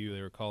EU,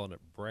 they were calling it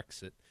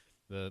Brexit.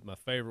 My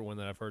favorite one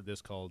that I've heard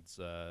this called is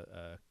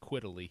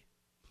Quittily.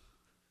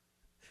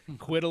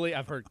 Quittily.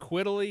 I've heard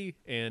Quittily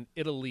and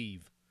It'll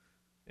leave.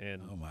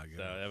 And oh my God!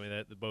 So, I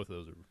mean, both of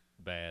those are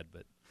bad,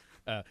 but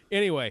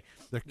anyway,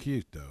 they're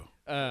cute though.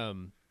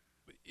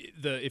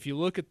 If you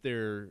look at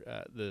their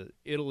the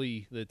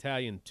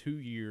Italian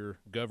 2-year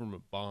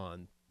government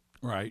bond,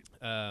 right?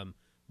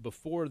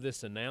 Before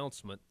this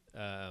announcement,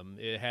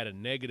 it had a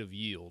negative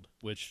yield,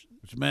 which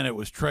meant it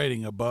was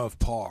trading above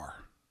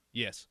par.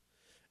 Yes.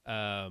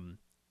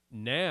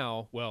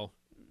 Now, well,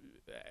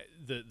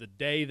 the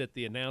day that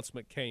the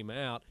announcement came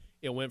out,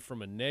 it went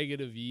from a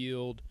negative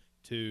yield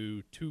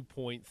to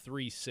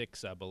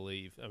 2.36, I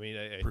believe. I mean,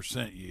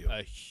 percent yield.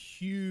 A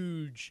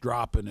huge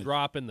drop in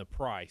the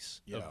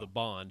price of the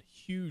bond.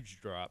 Huge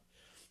drop.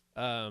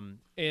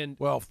 And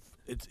well,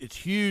 it's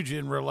huge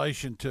in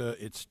relation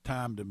to its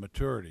time to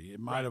maturity. It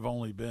might have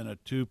only been a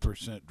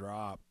 2%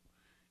 drop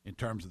in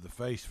terms of the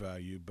face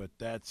value, but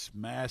that's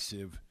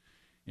massive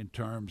in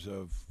terms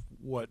of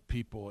what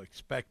people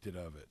expected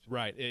of it.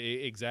 Right.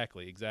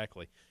 Exactly.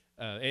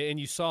 And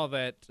you saw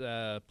that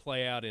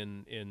play out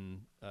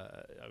in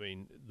I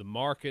mean, the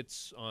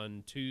markets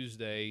on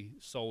Tuesday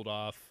sold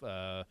off.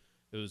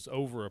 It was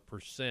over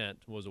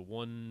 1%. Was a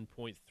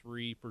 1.3%,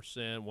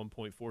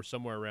 1.4,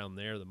 somewhere around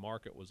there. The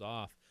market was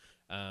off.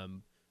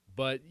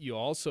 But you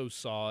also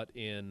saw it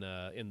in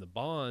the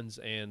bonds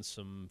and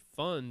some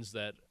funds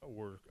that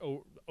were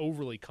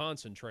overly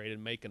concentrated,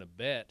 making a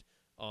bet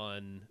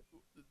on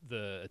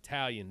the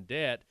Italian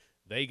debt.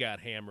 They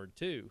got hammered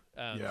too.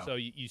 So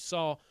you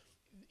saw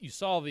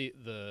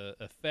the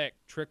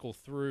effect trickle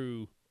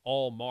through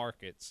all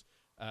markets.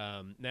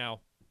 Now,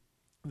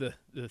 the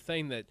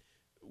thing that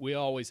we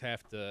always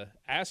have to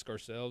ask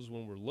ourselves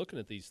when we're looking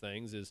at these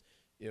things is,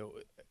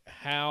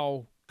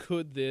 how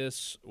could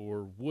this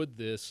or would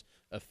this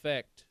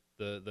affect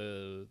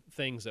the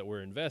things that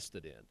we're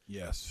invested in?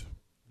 Yes,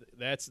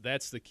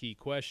 that's the key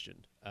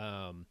question.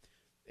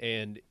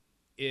 And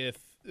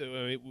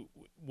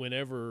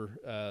whenever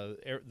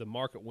the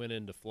market went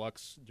into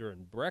flux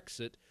during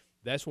Brexit,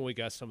 that's when we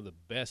got some of the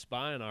best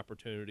buying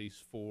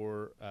opportunities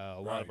for a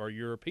lot of our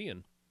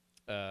European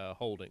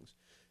holdings.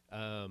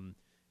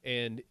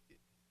 And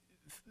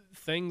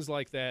things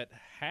like that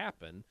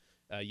happen.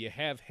 You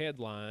have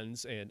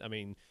headlines, and I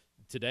mean,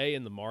 today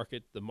in the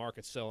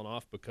market's selling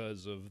off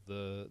because of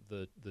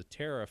the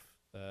tariff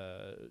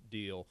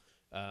deal,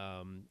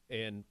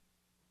 and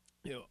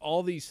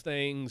all these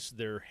things.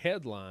 They're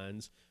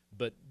headlines,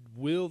 but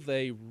will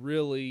they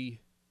really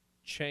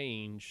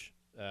change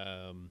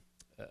a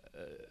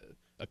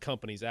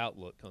company's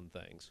outlook on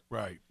things?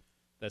 Right.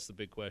 That's the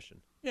big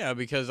question. Yeah,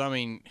 because I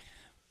mean,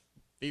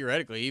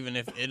 theoretically, even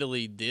if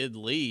Italy did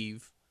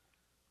leave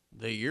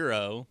the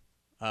euro,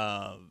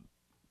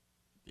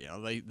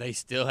 they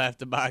still have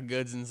to buy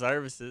goods and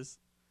services.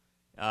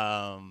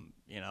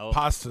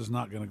 Pasta's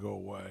not going to go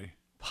away.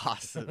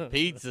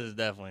 Pizza's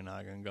definitely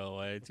not going to go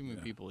away. Too many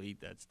people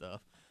eat that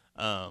stuff.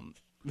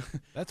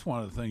 That's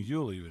one of the things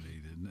you'll even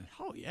eat, isn't it?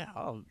 Oh yeah,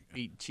 I'll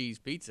eat cheese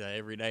pizza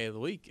every day of the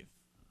week if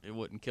it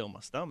wouldn't kill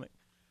my stomach.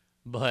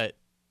 But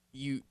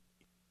you've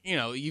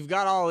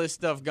got all this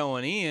stuff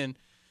going in.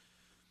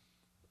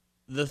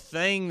 The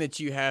thing that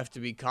you have to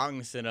be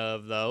cognizant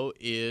of, though,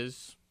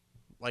 is,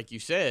 like you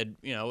said,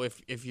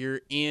 if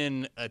you're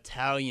in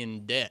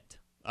Italian debt,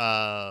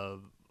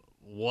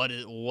 what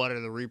are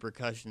the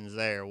repercussions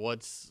there?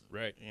 What's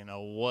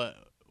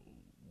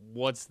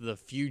the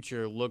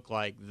future look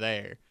like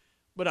there?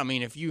 But I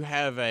mean, if you're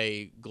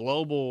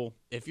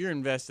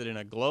invested in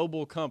a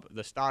global company,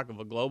 the stock of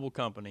a global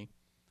company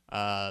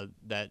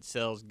that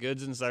sells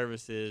goods and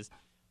services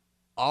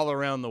all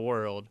around the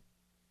world,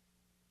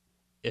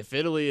 if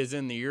Italy is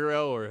in the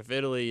euro or if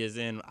Italy is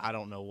in, I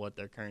don't know what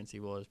their currency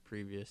was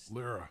previous.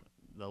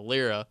 The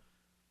lira,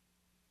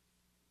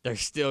 they're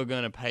still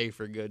going to pay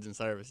for goods and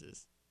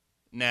services.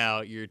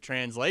 Now, your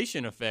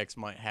translation effects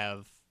might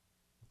have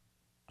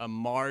a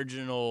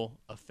marginal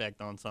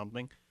effect on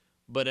something,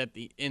 but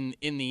in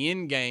the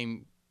end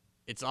game,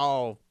 it's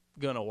all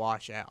going to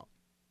wash out.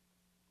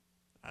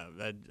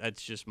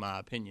 That's just my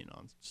opinion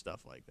on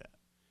stuff like that.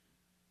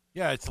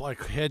 Yeah, it's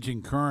like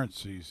hedging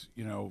currencies.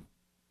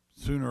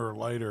 Sooner or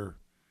later,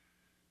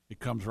 it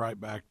comes right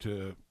back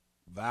to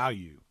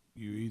value.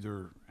 You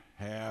either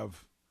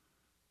have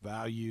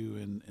value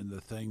in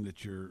the thing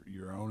that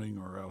you're owning,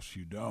 or else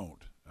you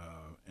don't,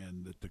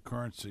 and that the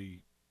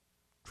currency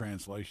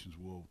translations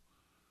will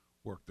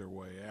work their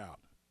way out.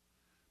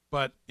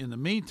 But in the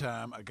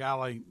meantime, a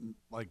guy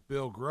like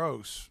Bill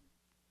Gross,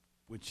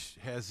 which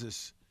has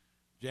this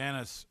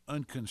Janus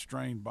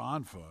unconstrained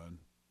bond fund,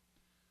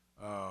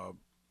 I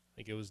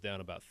think it was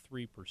down about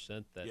 3%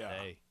 that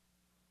day.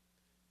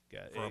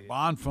 For a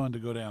bond fund to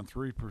go down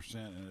 3%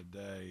 in a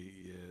day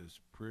is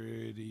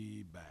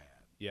pretty bad.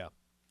 Yeah,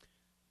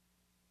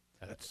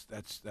 that's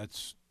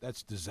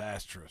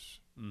disastrous.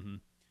 Mm-hmm.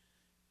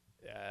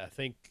 I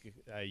think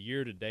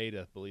year to date,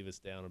 I believe it's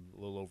down a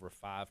little over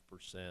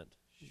 5%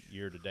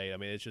 year to date. I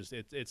mean,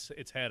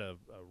 it's had a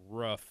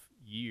rough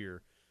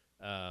year.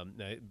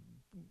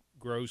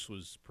 Gross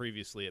was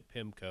previously at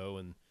PIMCO,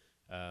 and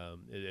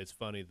it's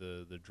funny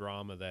the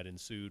drama that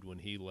ensued when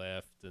he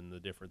left and the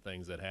different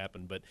things that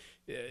happened. But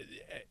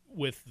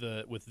with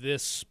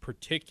this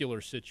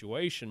particular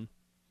situation,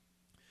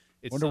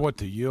 it's wonder what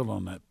the yield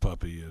on that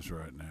puppy is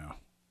right now.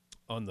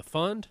 On the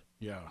fund?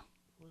 Yeah.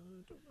 I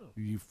don't know.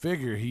 You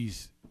figure he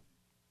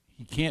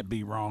can't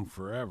be wrong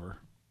forever.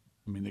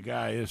 I mean, the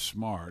guy is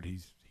smart.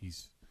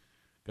 He's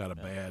got a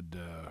bad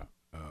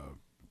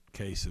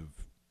case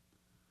of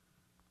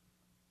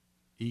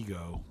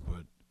ego,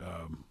 but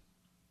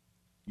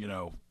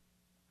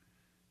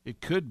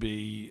it could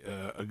be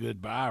a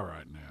good buy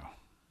right now.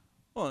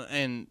 Well,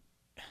 and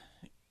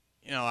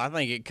I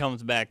think it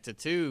comes back to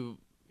too.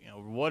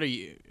 What are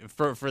you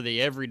for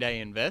the everyday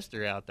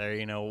investor out there?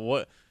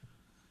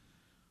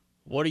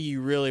 What are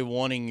you really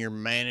wanting your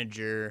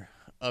manager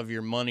of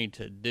your money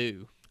to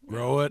do?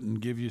 Grow it and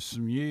give you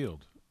some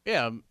yield.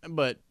 Yeah,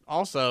 but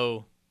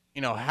also,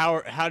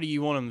 how do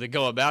you want him to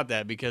go about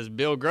that? Because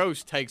Bill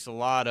Gross takes a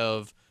lot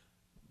of,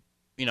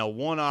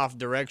 one-off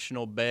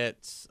directional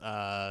bets.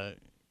 That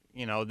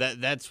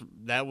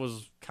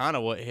was kind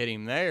of what hit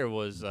him there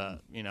was,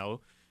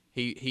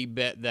 he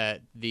bet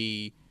that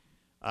the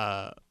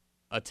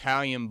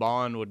Italian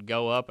bond would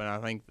go up, and I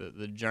think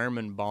the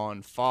German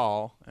bond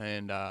fall,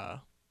 and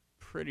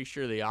pretty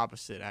sure the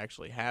opposite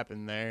actually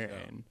happened there,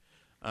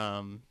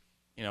 and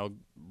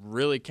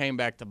really came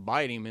back to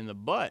bite him in the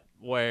butt.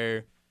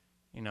 Where,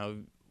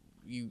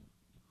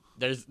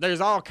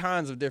 there's all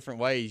kinds of different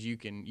ways you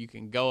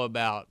can go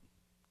about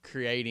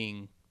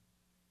creating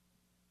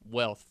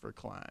wealth for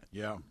clients.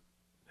 Yeah,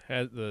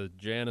 had the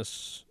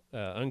Janus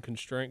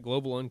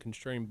global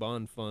unconstrained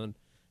bond fund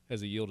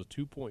has a yield of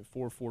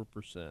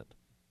 2.44%.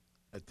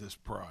 At this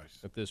price.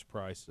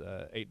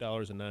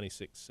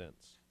 $8.96.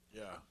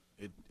 Yeah,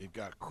 it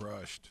got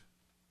crushed.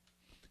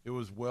 It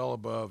was well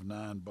above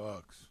 $9.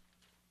 Well,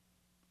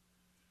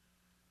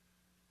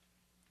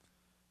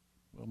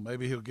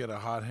 maybe he'll get a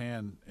hot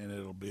hand and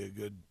it'll be a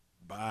good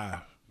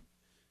buy.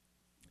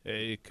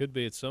 It could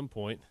be at some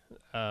point.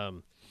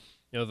 The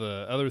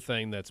other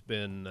thing that's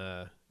been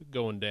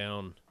going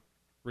down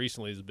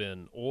recently has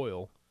been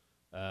oil.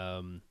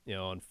 On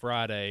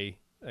Friday,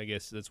 I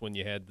guess that's when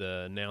you had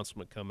the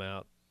announcement come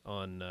out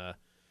on that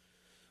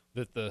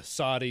the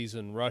Saudis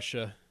and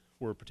Russia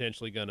were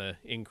potentially going to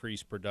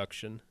increase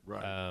production.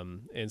 Right.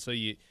 And so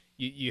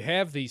you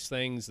have these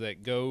things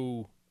that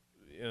go,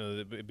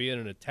 be it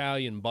an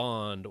Italian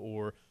bond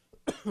or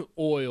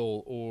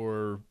oil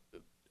or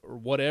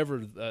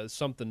whatever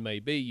something may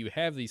be. You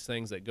have these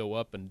things that go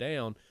up and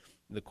down.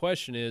 And the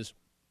question is,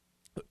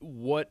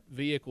 what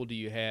vehicle do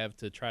you have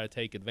to try to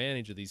take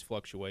advantage of these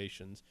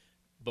fluctuations?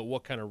 But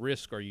what kind of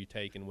risk are you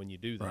taking when you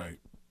do that? Right.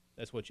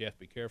 That's what you have to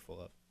be careful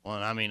of. Well,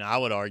 I mean, I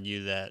would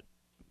argue that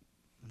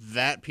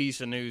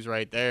piece of news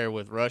right there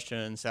with Russia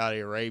and Saudi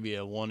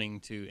Arabia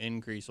wanting to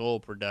increase oil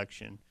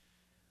production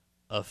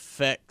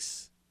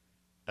affects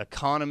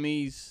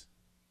economies,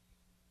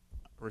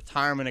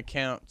 retirement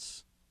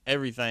accounts,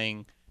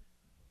 everything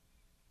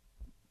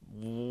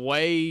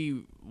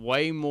way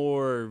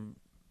more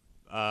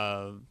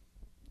than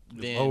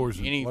lowers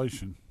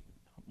inflation.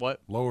 What?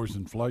 Lowers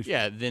inflation.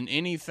 Yeah, than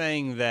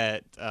anything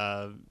that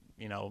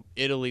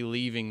Italy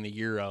leaving the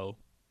euro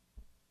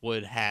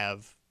would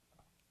have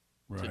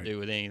to do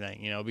with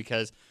anything.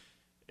 Because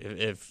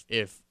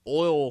if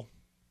oil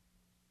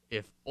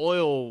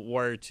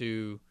were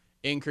to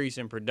increase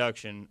in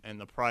production and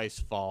the price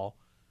fall,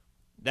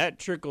 that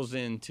trickles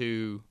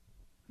into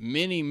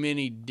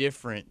many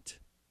different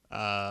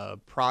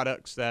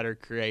products that are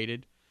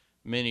created,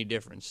 many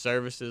different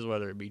services,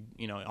 whether it be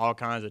all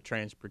kinds of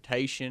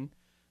transportation,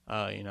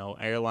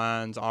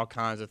 airlines, all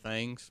kinds of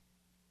things.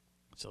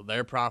 So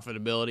their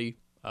profitability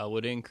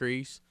would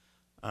increase.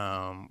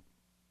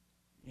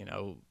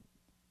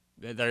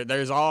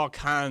 There's all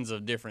kinds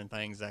of different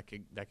things that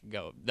could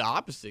go. The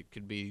opposite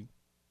could be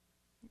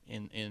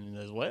in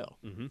as well.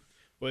 Mm-hmm.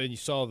 Well, and you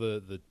saw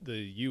the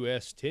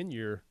U.S.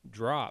 10-year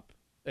drop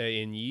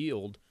in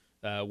yield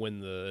when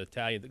the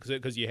Italian,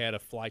 because you had a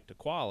flight to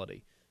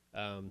quality.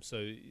 So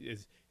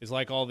it's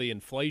like all the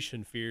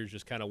inflation fears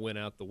just kind of went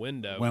out the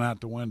window. Went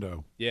out the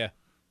window. Yeah.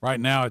 Right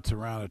now it's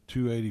around a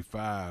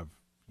 285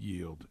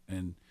 yield,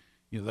 and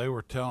they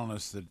were telling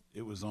us that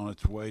it was on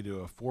its way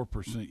to a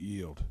 4%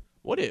 yield.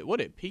 What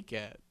it peak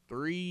at?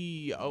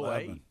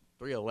 308,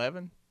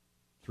 311.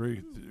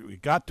 We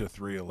got to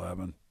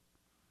 311.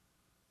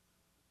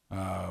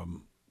 I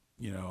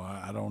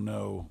don't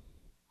know.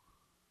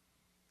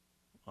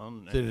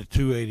 It's at a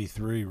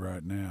 283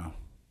 right now.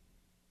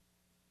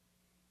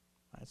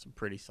 That's a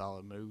pretty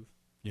solid move.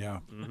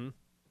 Yeah. Mm-hmm.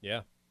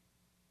 Yeah.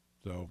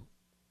 So,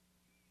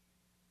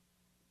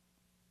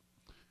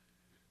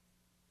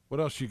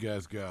 what else you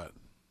guys got?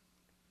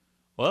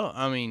 Well,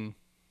 I mean,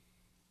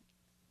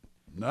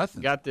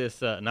 nothing. Got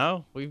this?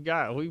 No, we've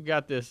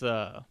got this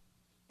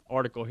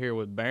article here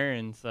with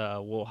Barron's.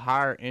 Will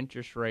higher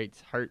interest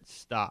rates hurt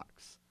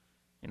stocks?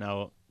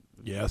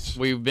 Yes.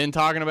 We've been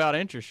talking about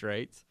interest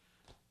rates.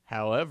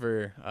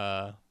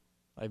 However,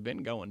 they've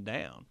been going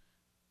down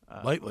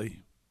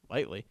lately.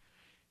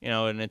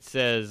 And it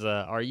says,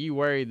 are you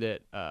worried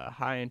that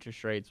high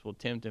interest rates will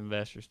tempt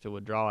investors to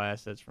withdraw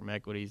assets from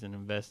equities and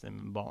invest them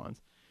in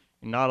bonds?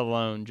 You're not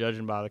alone,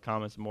 judging by the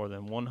comments of more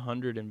than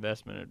 100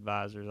 investment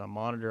advisors I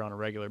monitor on a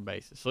regular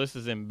basis. So this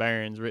is in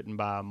Barron's, written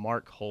by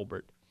Mark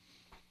Holbert.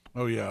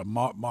 Oh yeah,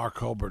 Mark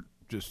Holbert.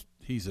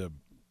 He's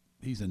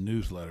a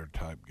newsletter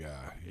type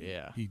guy.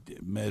 He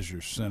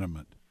measures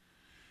sentiment.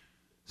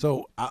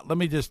 So let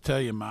me just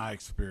tell you my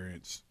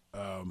experience.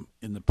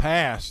 In the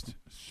past,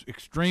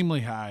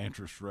 extremely high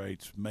interest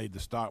rates made the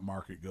stock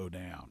market go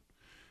down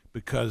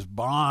because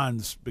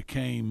bonds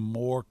became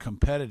more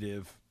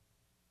competitive.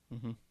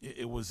 Mm-hmm.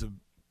 It was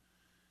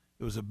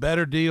a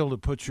better deal to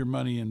put your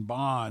money in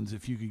bonds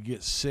if you could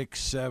get 6,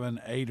 7,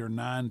 8, or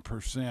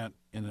 9%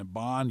 in a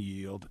bond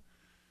yield.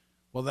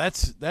 Well,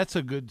 that's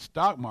a good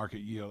stock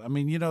market yield. I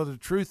mean, the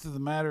truth of the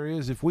matter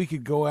is, if we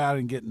could go out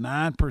and get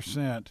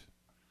 9%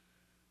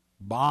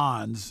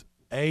 bonds,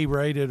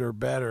 A-rated or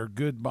better,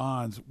 good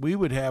bonds, we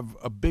would have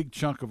a big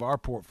chunk of our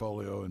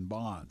portfolio in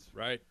bonds.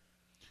 Right.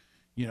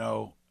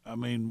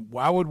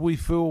 Why would we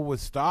fool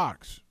with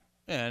stocks?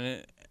 Yeah,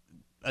 and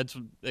that's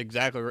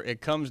exactly right. It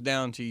comes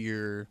down to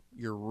your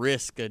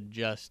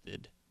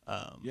risk-adjusted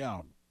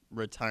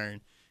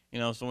return.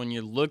 So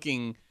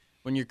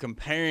when you're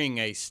comparing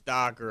a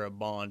stock or a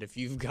bond, if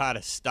you've got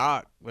a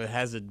stock that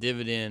has a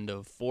dividend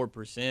of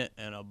 4%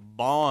 and a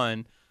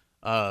bond,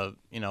 an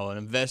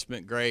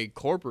investment-grade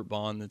corporate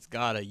bond that's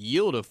got a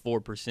yield of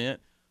 4%,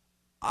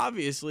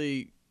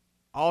 obviously,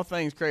 all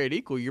things created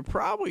equal, you're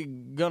probably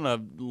going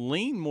to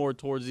lean more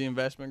towards the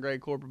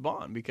investment-grade corporate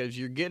bond because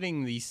you're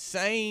getting the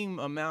same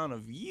amount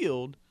of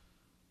yield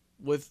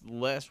with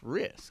less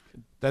risk.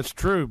 That's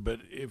true, but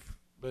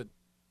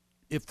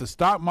if the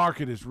stock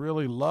market is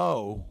really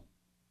low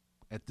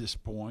at this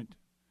point,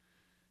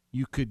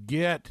 you could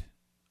get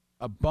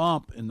a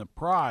bump in the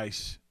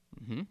price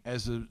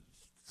as the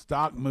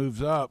stock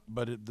moves up,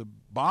 but the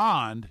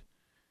bond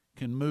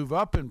can move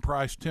up in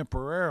price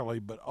temporarily,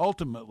 but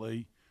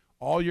ultimately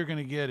all you're going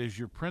to get is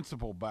your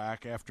principal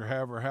back after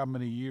how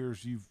many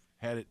years you've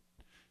had it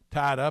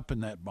tied up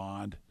in that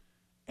bond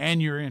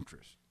and your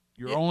interest.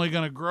 You're only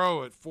going to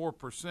grow at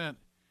 4%.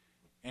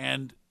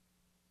 And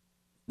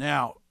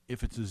now,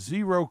 if it's a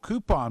zero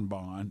coupon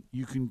bond,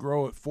 you can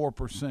grow at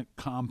 4%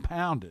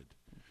 compounded.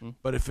 Mm-hmm.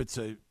 But if it's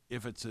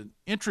an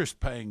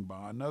interest-paying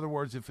bond, in other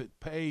words, if it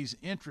pays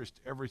interest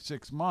every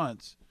 6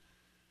 months,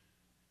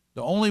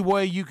 the only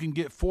way you can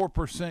get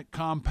 4%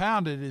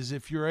 compounded is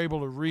if you're able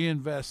to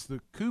reinvest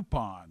the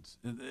coupons.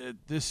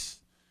 It's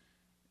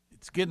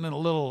getting a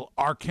little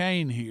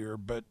arcane here,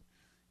 but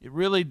it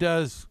really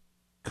does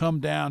come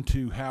down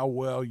to how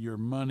well your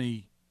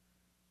money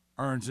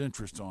earns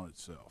interest on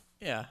itself.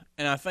 Yeah,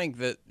 and I think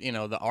that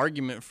the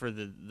argument for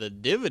the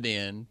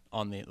dividend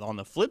on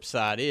the flip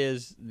side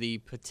is the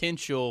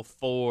potential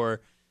for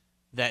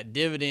that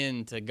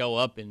dividend to go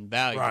up in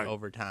value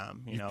over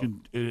time.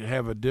 You can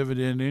have a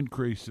dividend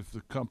increase if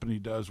the company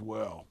does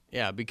well.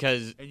 Yeah,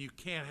 and you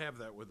can't have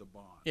that with a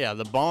bond. Yeah,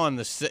 the bond,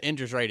 the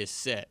interest rate is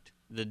set.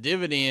 The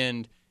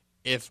dividend,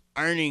 if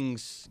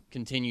earnings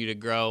continue to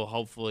grow,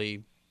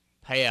 hopefully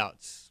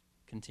payouts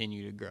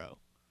continue to grow.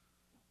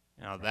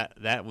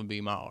 That would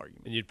be my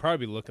argument. And you'd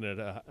probably be looking at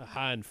a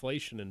high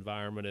inflation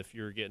environment if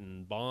you're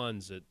getting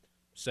bonds at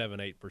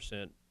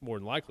 7-8% more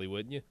than likely,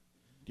 wouldn't you?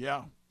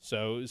 Yeah.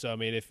 So I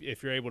mean,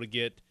 if you're able to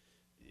get,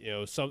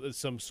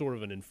 some sort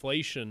of an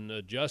inflation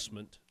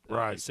adjustment,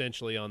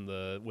 essentially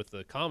with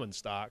the common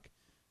stock,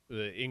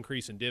 the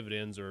increase in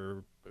dividends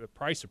or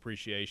price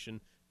appreciation,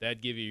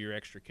 that'd give you your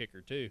extra kicker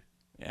too.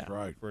 Yeah.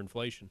 Right. For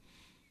inflation.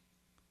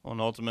 Well,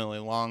 and ultimately,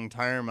 long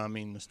term,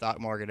 the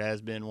stock market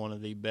has been one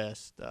of the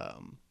best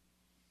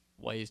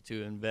ways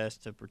to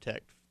invest to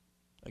protect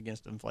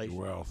against inflation.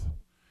 Your wealth.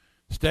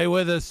 Stay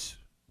with us.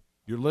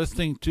 You're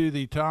listening to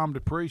the Tom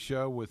Dupree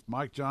Show with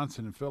Mike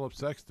Johnson and Philip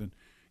Sexton.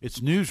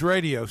 It's News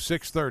Radio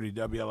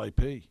 630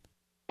 WLAP.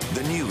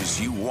 The news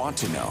you want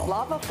to know.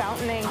 Lava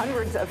fountaining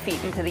hundreds of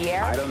feet into the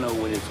air. I don't know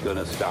when it's going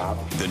to stop.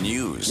 The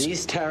news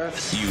These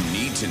tariffs you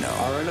need to know.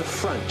 are an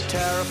affront.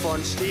 Tariff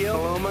on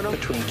steel, aluminum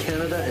between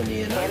Canada and the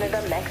United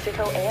Canada,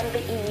 Mexico, and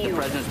the EU. The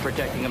president's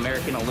protecting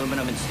American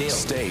aluminum and steel.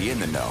 Stay in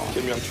the know.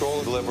 Kim Jong-chol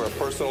will deliver a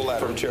personal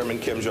letter from Chairman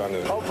Kim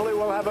Jong-un. Hopefully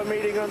we'll have a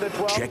meeting on the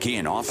 12th. Check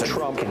in often.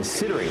 Trump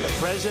considering the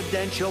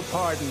presidential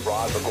pardon.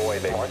 Rod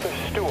Burgoyne, Martha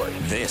Stewart.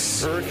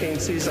 This Hurricane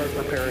season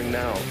preparing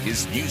now.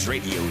 is News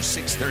Radio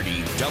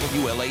 630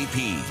 WLAP.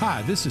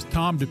 Hi, this is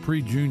Tom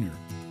Dupree Jr.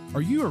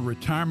 Are you a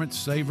retirement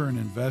saver and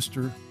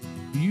investor?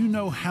 Do you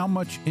know how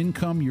much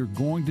income you're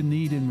going to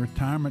need in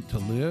retirement to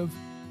live?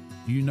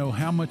 Do you know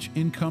how much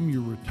income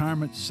your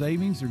retirement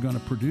savings are going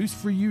to produce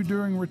for you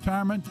during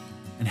retirement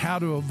and how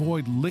to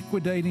avoid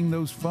liquidating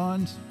those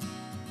funds?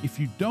 If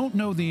you don't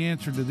know the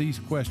answer to these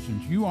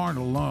questions, you aren't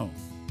alone.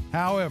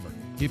 However,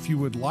 if you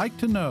would like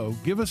to know,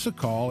 give us a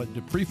call at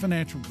Dupree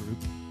Financial Group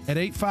at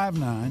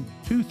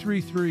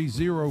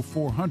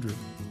 859-233-0400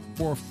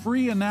 for a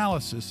free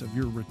analysis of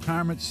your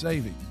retirement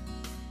savings.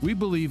 We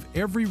believe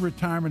every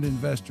retirement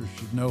investor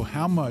should know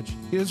how much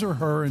his or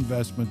her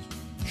investments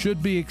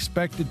should be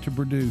expected to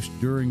produce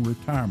during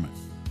retirement.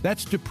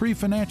 That's Dupree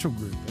Financial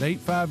Group at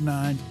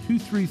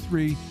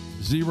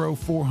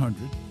 859-233-0400,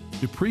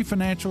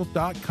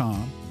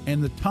 DupreeFinancial.com,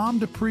 and the Tom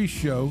Dupree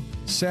Show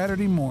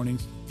Saturday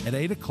mornings at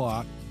 8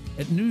 o'clock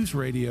at News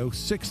Radio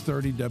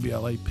 630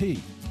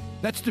 WLAP.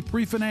 That's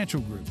Dupree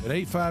Financial Group at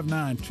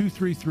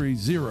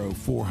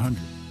 859-233-0400.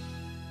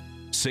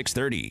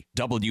 630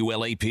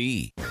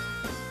 WLAP.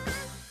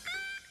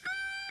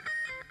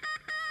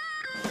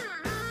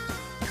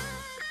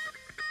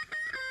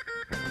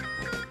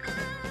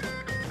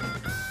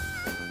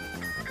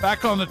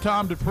 Back on the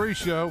Tom Dupree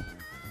Show.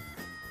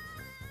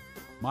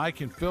 Mike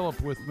and Philip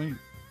with me.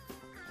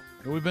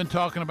 We've been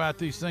talking about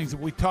these things that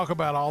we talk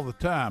about all the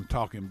time,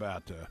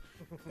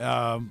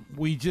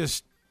 we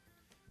just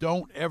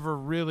don't ever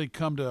really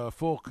come to a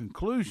full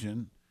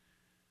conclusion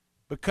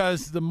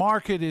because the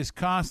market is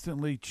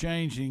constantly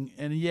changing,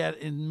 and yet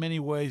in many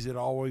ways it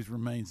always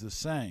remains the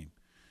same.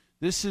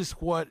 This is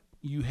what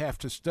you have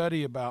to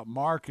study about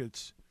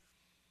markets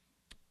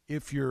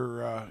if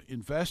you're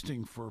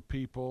investing for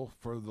people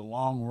for the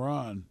long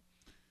run.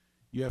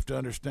 You have to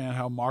understand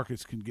how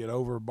markets can get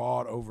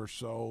overbought,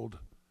 oversold,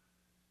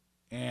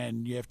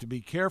 and you have to be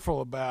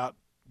careful about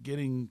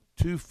getting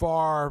too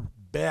far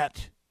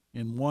bet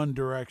in one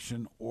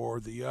direction or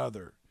the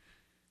other.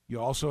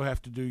 You also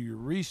have to do your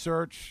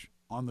research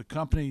on the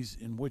companies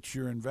in which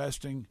you're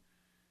investing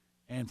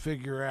and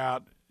figure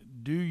out,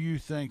 do you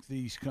think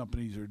these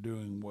companies are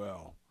doing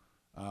well?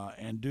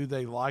 And do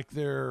they like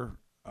their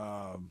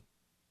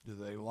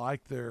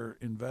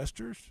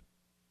investors?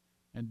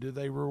 And do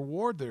they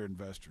reward their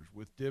investors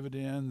with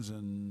dividends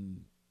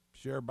and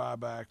share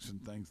buybacks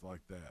and things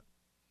like that?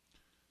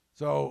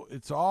 So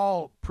it's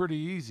all pretty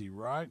easy,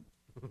 right?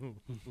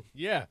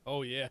 Yeah.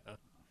 Oh, yeah.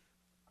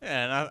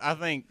 Yeah, and I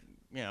think,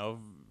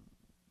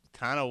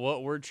 kind of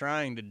what we're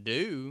trying to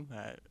do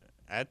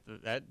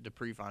at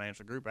Dupree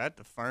Financial Group, at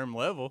the firm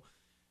level,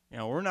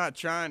 we're not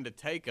trying to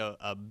take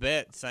a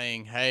bet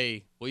saying,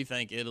 hey, we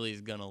think Italy's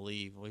going to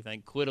leave. We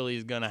think Quiddly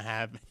is going to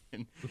happen.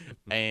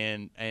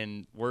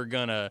 and we're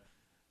going to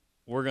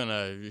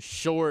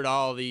short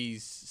all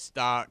these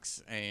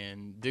stocks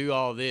and do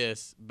all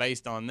this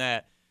based on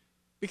that.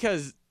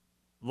 Because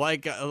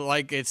like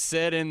it's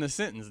said in the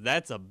sentence,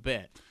 that's a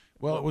bet.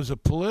 Well, it was a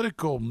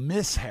political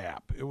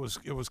mishap. It was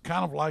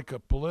kind of like a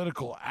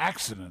political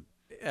accident.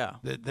 Yeah.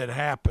 That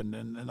happened,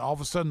 and all of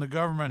a sudden the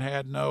government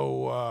had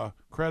no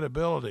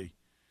credibility,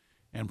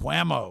 and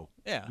whammo,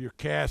 yeah, you're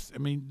cast. I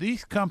mean,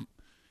 these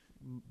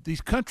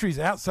countries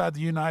outside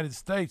the United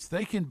States,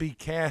 they can be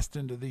cast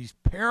into these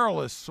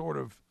perilous sort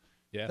of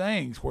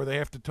things where they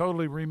have to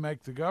totally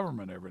remake the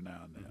government every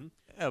now and then. Mm-hmm.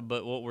 Yeah,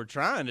 but what we're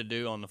trying to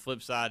do on the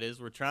flip side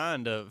is we're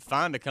trying to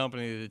find a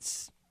company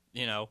that's,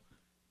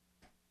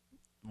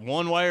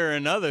 one way or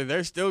another,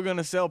 they're still going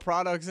to sell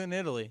products in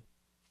Italy.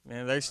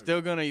 And they're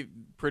still going to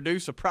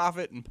produce a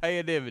profit and pay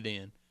a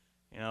dividend.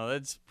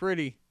 That's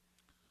pretty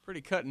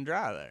cut and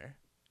dry there.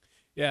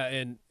 Yeah,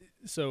 and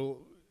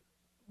so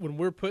when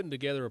we're putting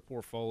together a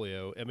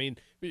portfolio, I mean,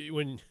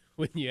 when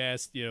you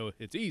ask,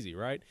 it's easy,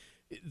 right?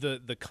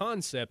 The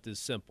concept is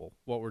simple.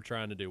 What we're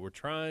trying to do, we're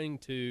trying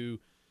to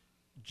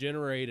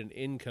generate an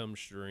income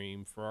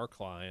stream for our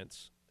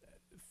clients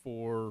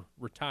for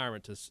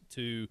retirement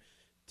to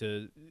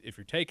if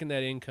you're taking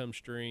that income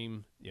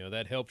stream,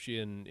 that helps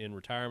you in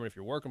retirement. If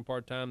you're working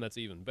part-time, that's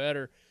even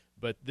better.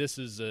 But this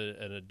is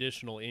an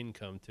additional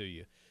income to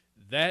you.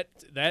 That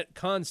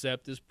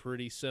concept is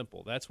pretty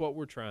simple. That's what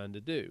we're trying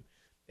to do.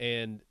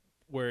 And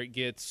where it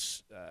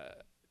gets,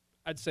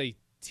 I'd say,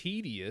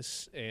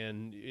 tedious,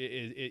 and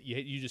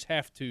you just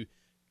have to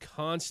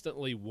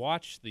constantly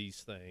watch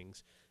these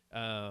things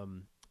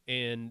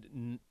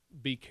and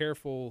be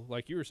careful,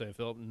 like you were saying,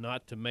 Philip,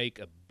 not to make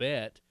a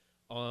bet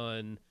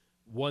on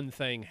one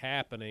thing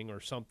happening or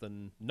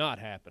something not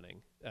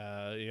happening.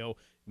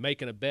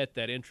 Making a bet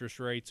that interest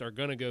rates are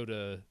going to go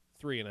to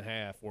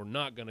 3.5 or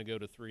not going to go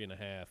to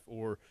 3.5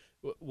 or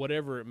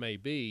whatever it may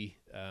be.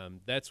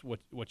 That's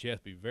what you have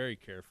to be very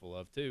careful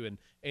of too,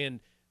 and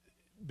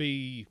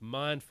be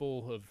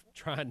mindful of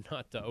trying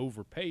not to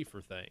overpay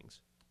for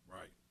things.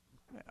 Right.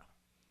 Yeah.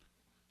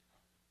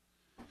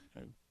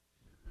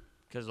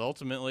 Because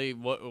ultimately,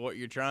 what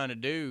you're trying to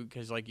do,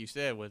 because like you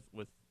said, with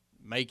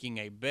making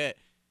a bet,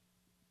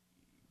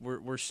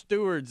 we're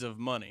stewards of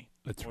money.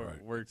 That's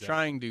right. We're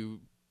trying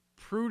to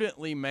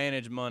prudently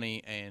manage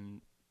money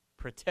and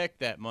protect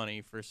that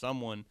money for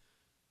someone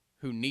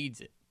who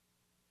needs it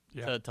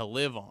to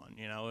live on.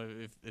 You know,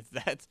 if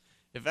that's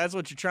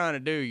what you're trying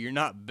to do, you're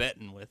not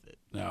betting with it.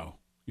 No,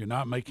 you're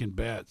not making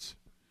bets,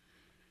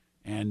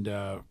 and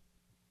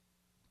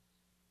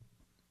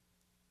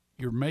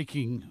you're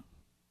making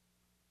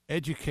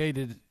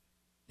educated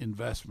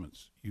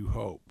investments, you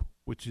hope,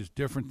 which is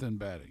different than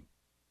betting.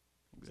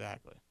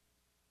 Exactly.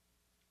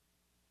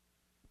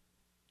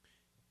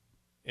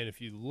 And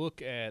if you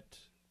look at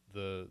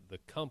the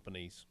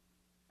companies,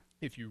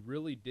 if you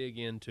really dig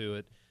into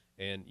it,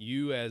 and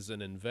you as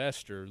an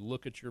investor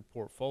look at your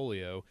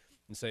portfolio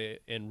and say,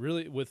 and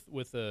really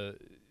with a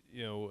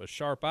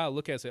sharp eye,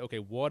 look at it and say, okay,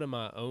 what am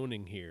I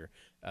owning here?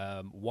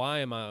 Why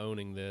am I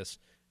owning this?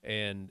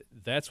 And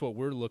that's what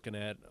we're looking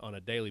at on a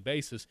daily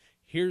basis.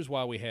 Here's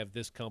why we have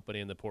this company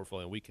in the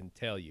portfolio. We can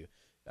tell you,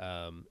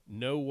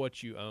 know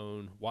what you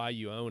own, why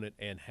you own it,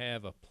 and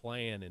have a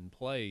plan in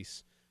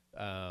place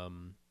for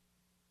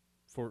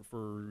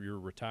your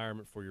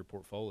retirement, for your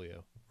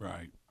portfolio.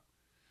 Right.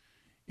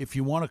 If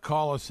you want to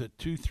call us at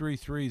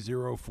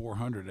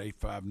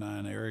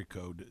 233-0400-859 area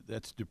code,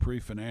 that's Dupree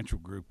Financial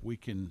Group, we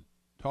can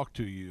talk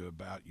to you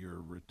about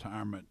your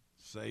retirement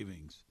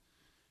savings.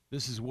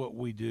 This is what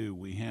we do.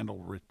 We handle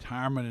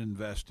retirement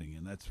investing,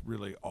 and that's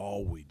really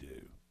all we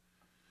do.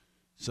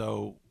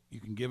 So you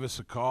can give us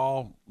a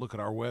call. Look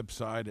at our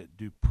website at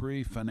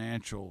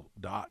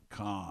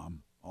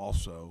dupreefinancial.com.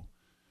 Also,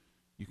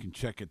 you can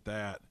check at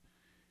that.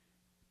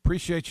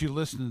 Appreciate you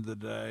listening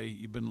today.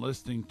 You've been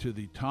listening to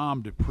the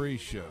Tom Dupree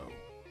Show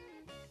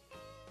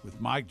with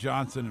Mike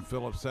Johnson and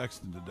Philip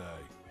Sexton today.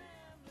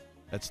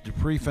 That's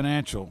Dupree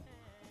Financial,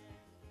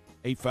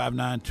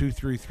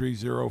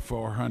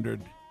 859-233-0400.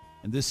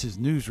 And this is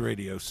News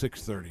Radio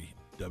 630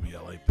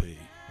 WLAP.